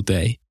all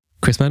day.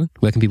 Chris Madden,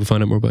 where can people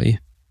find out more about you?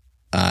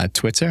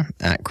 Twitter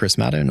at Chris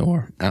Madden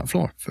or at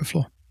Floor for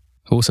Floor.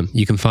 Awesome.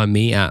 You can find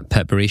me at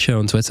Pet Barisha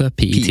on Twitter,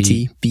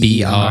 PETBERISHA,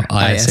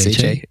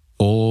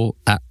 or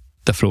at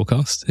The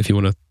Floorcast if you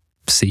want to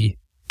see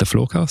The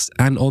Floorcast,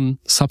 and on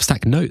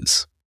Substack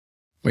Notes.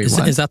 Wait,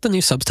 Is that the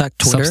new Substack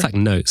Twitter? Substack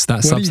Notes.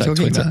 That's What are you Substack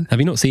talking Twitter. about? Have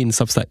you not seen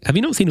Substack? Have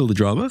you not seen all the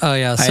drama? Oh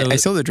yeah, so I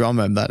saw the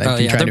drama, but I've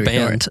been trying they're to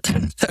ignore banned.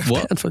 it.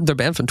 What? They're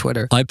banned from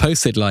Twitter. I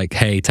posted like,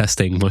 hey,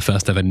 testing my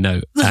first ever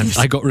note. And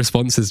I got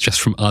responses just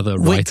from other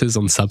writers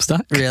on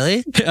Substack.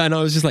 Really? And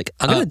I was just like,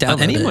 I'm gonna are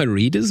download any of it. my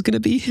readers going to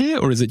be here?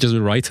 Or is it just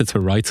a writer to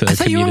writer I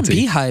thought you were on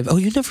community? Beehive. Oh,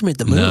 you never made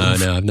the move.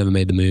 No, I've never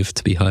made the move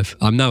to Beehive.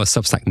 I'm now a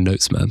Substack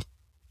Notes man.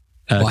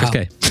 Wow. Chris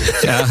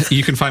K.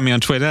 You can find me on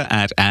Twitter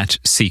at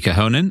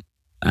CKHonen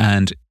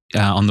and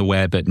on the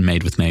web at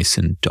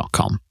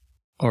madewithmason.com.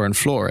 Or on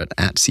Floor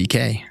at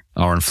CK.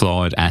 Or on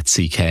Floor at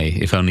CK.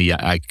 If only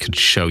I could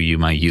show you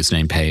my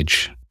username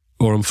page.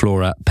 Or on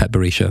Floor at Pet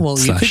Barisha. Well,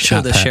 you could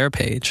show the /@pet. share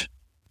page.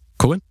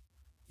 Corwin?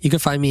 You can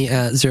find me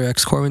at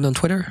 0xcorwin on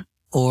Twitter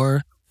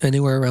or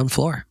anywhere around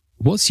Floor.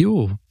 What's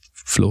your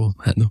Floor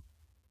handle?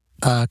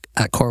 At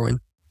Corwin.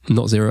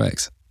 Not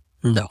 0x.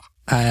 No,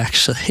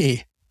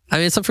 I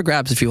mean, it's up for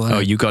grabs if you want. Oh,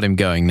 you got him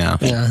going now.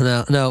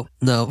 Yeah, no.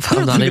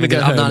 I'm not even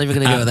going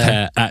to go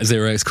there. At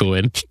 0x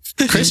Corwin.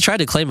 Chris tried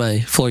to claim my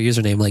Floor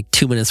username like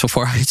 2 minutes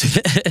before I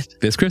did it.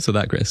 This Chris or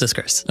that Chris? This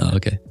Chris. Oh,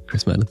 okay.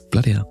 Chris Madden.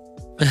 Bloody hell.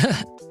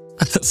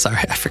 Sorry,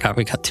 I forgot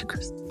we got two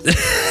Chris.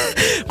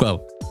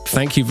 Well,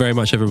 thank you very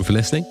much, everyone, for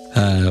listening.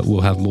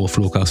 We'll have more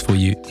Floorcast for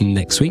you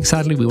next week.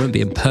 Sadly, we won't be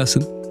in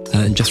person.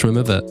 And just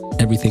remember,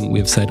 everything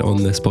we've said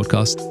on this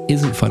podcast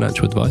isn't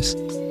financial advice.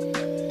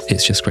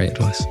 It's just great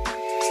advice.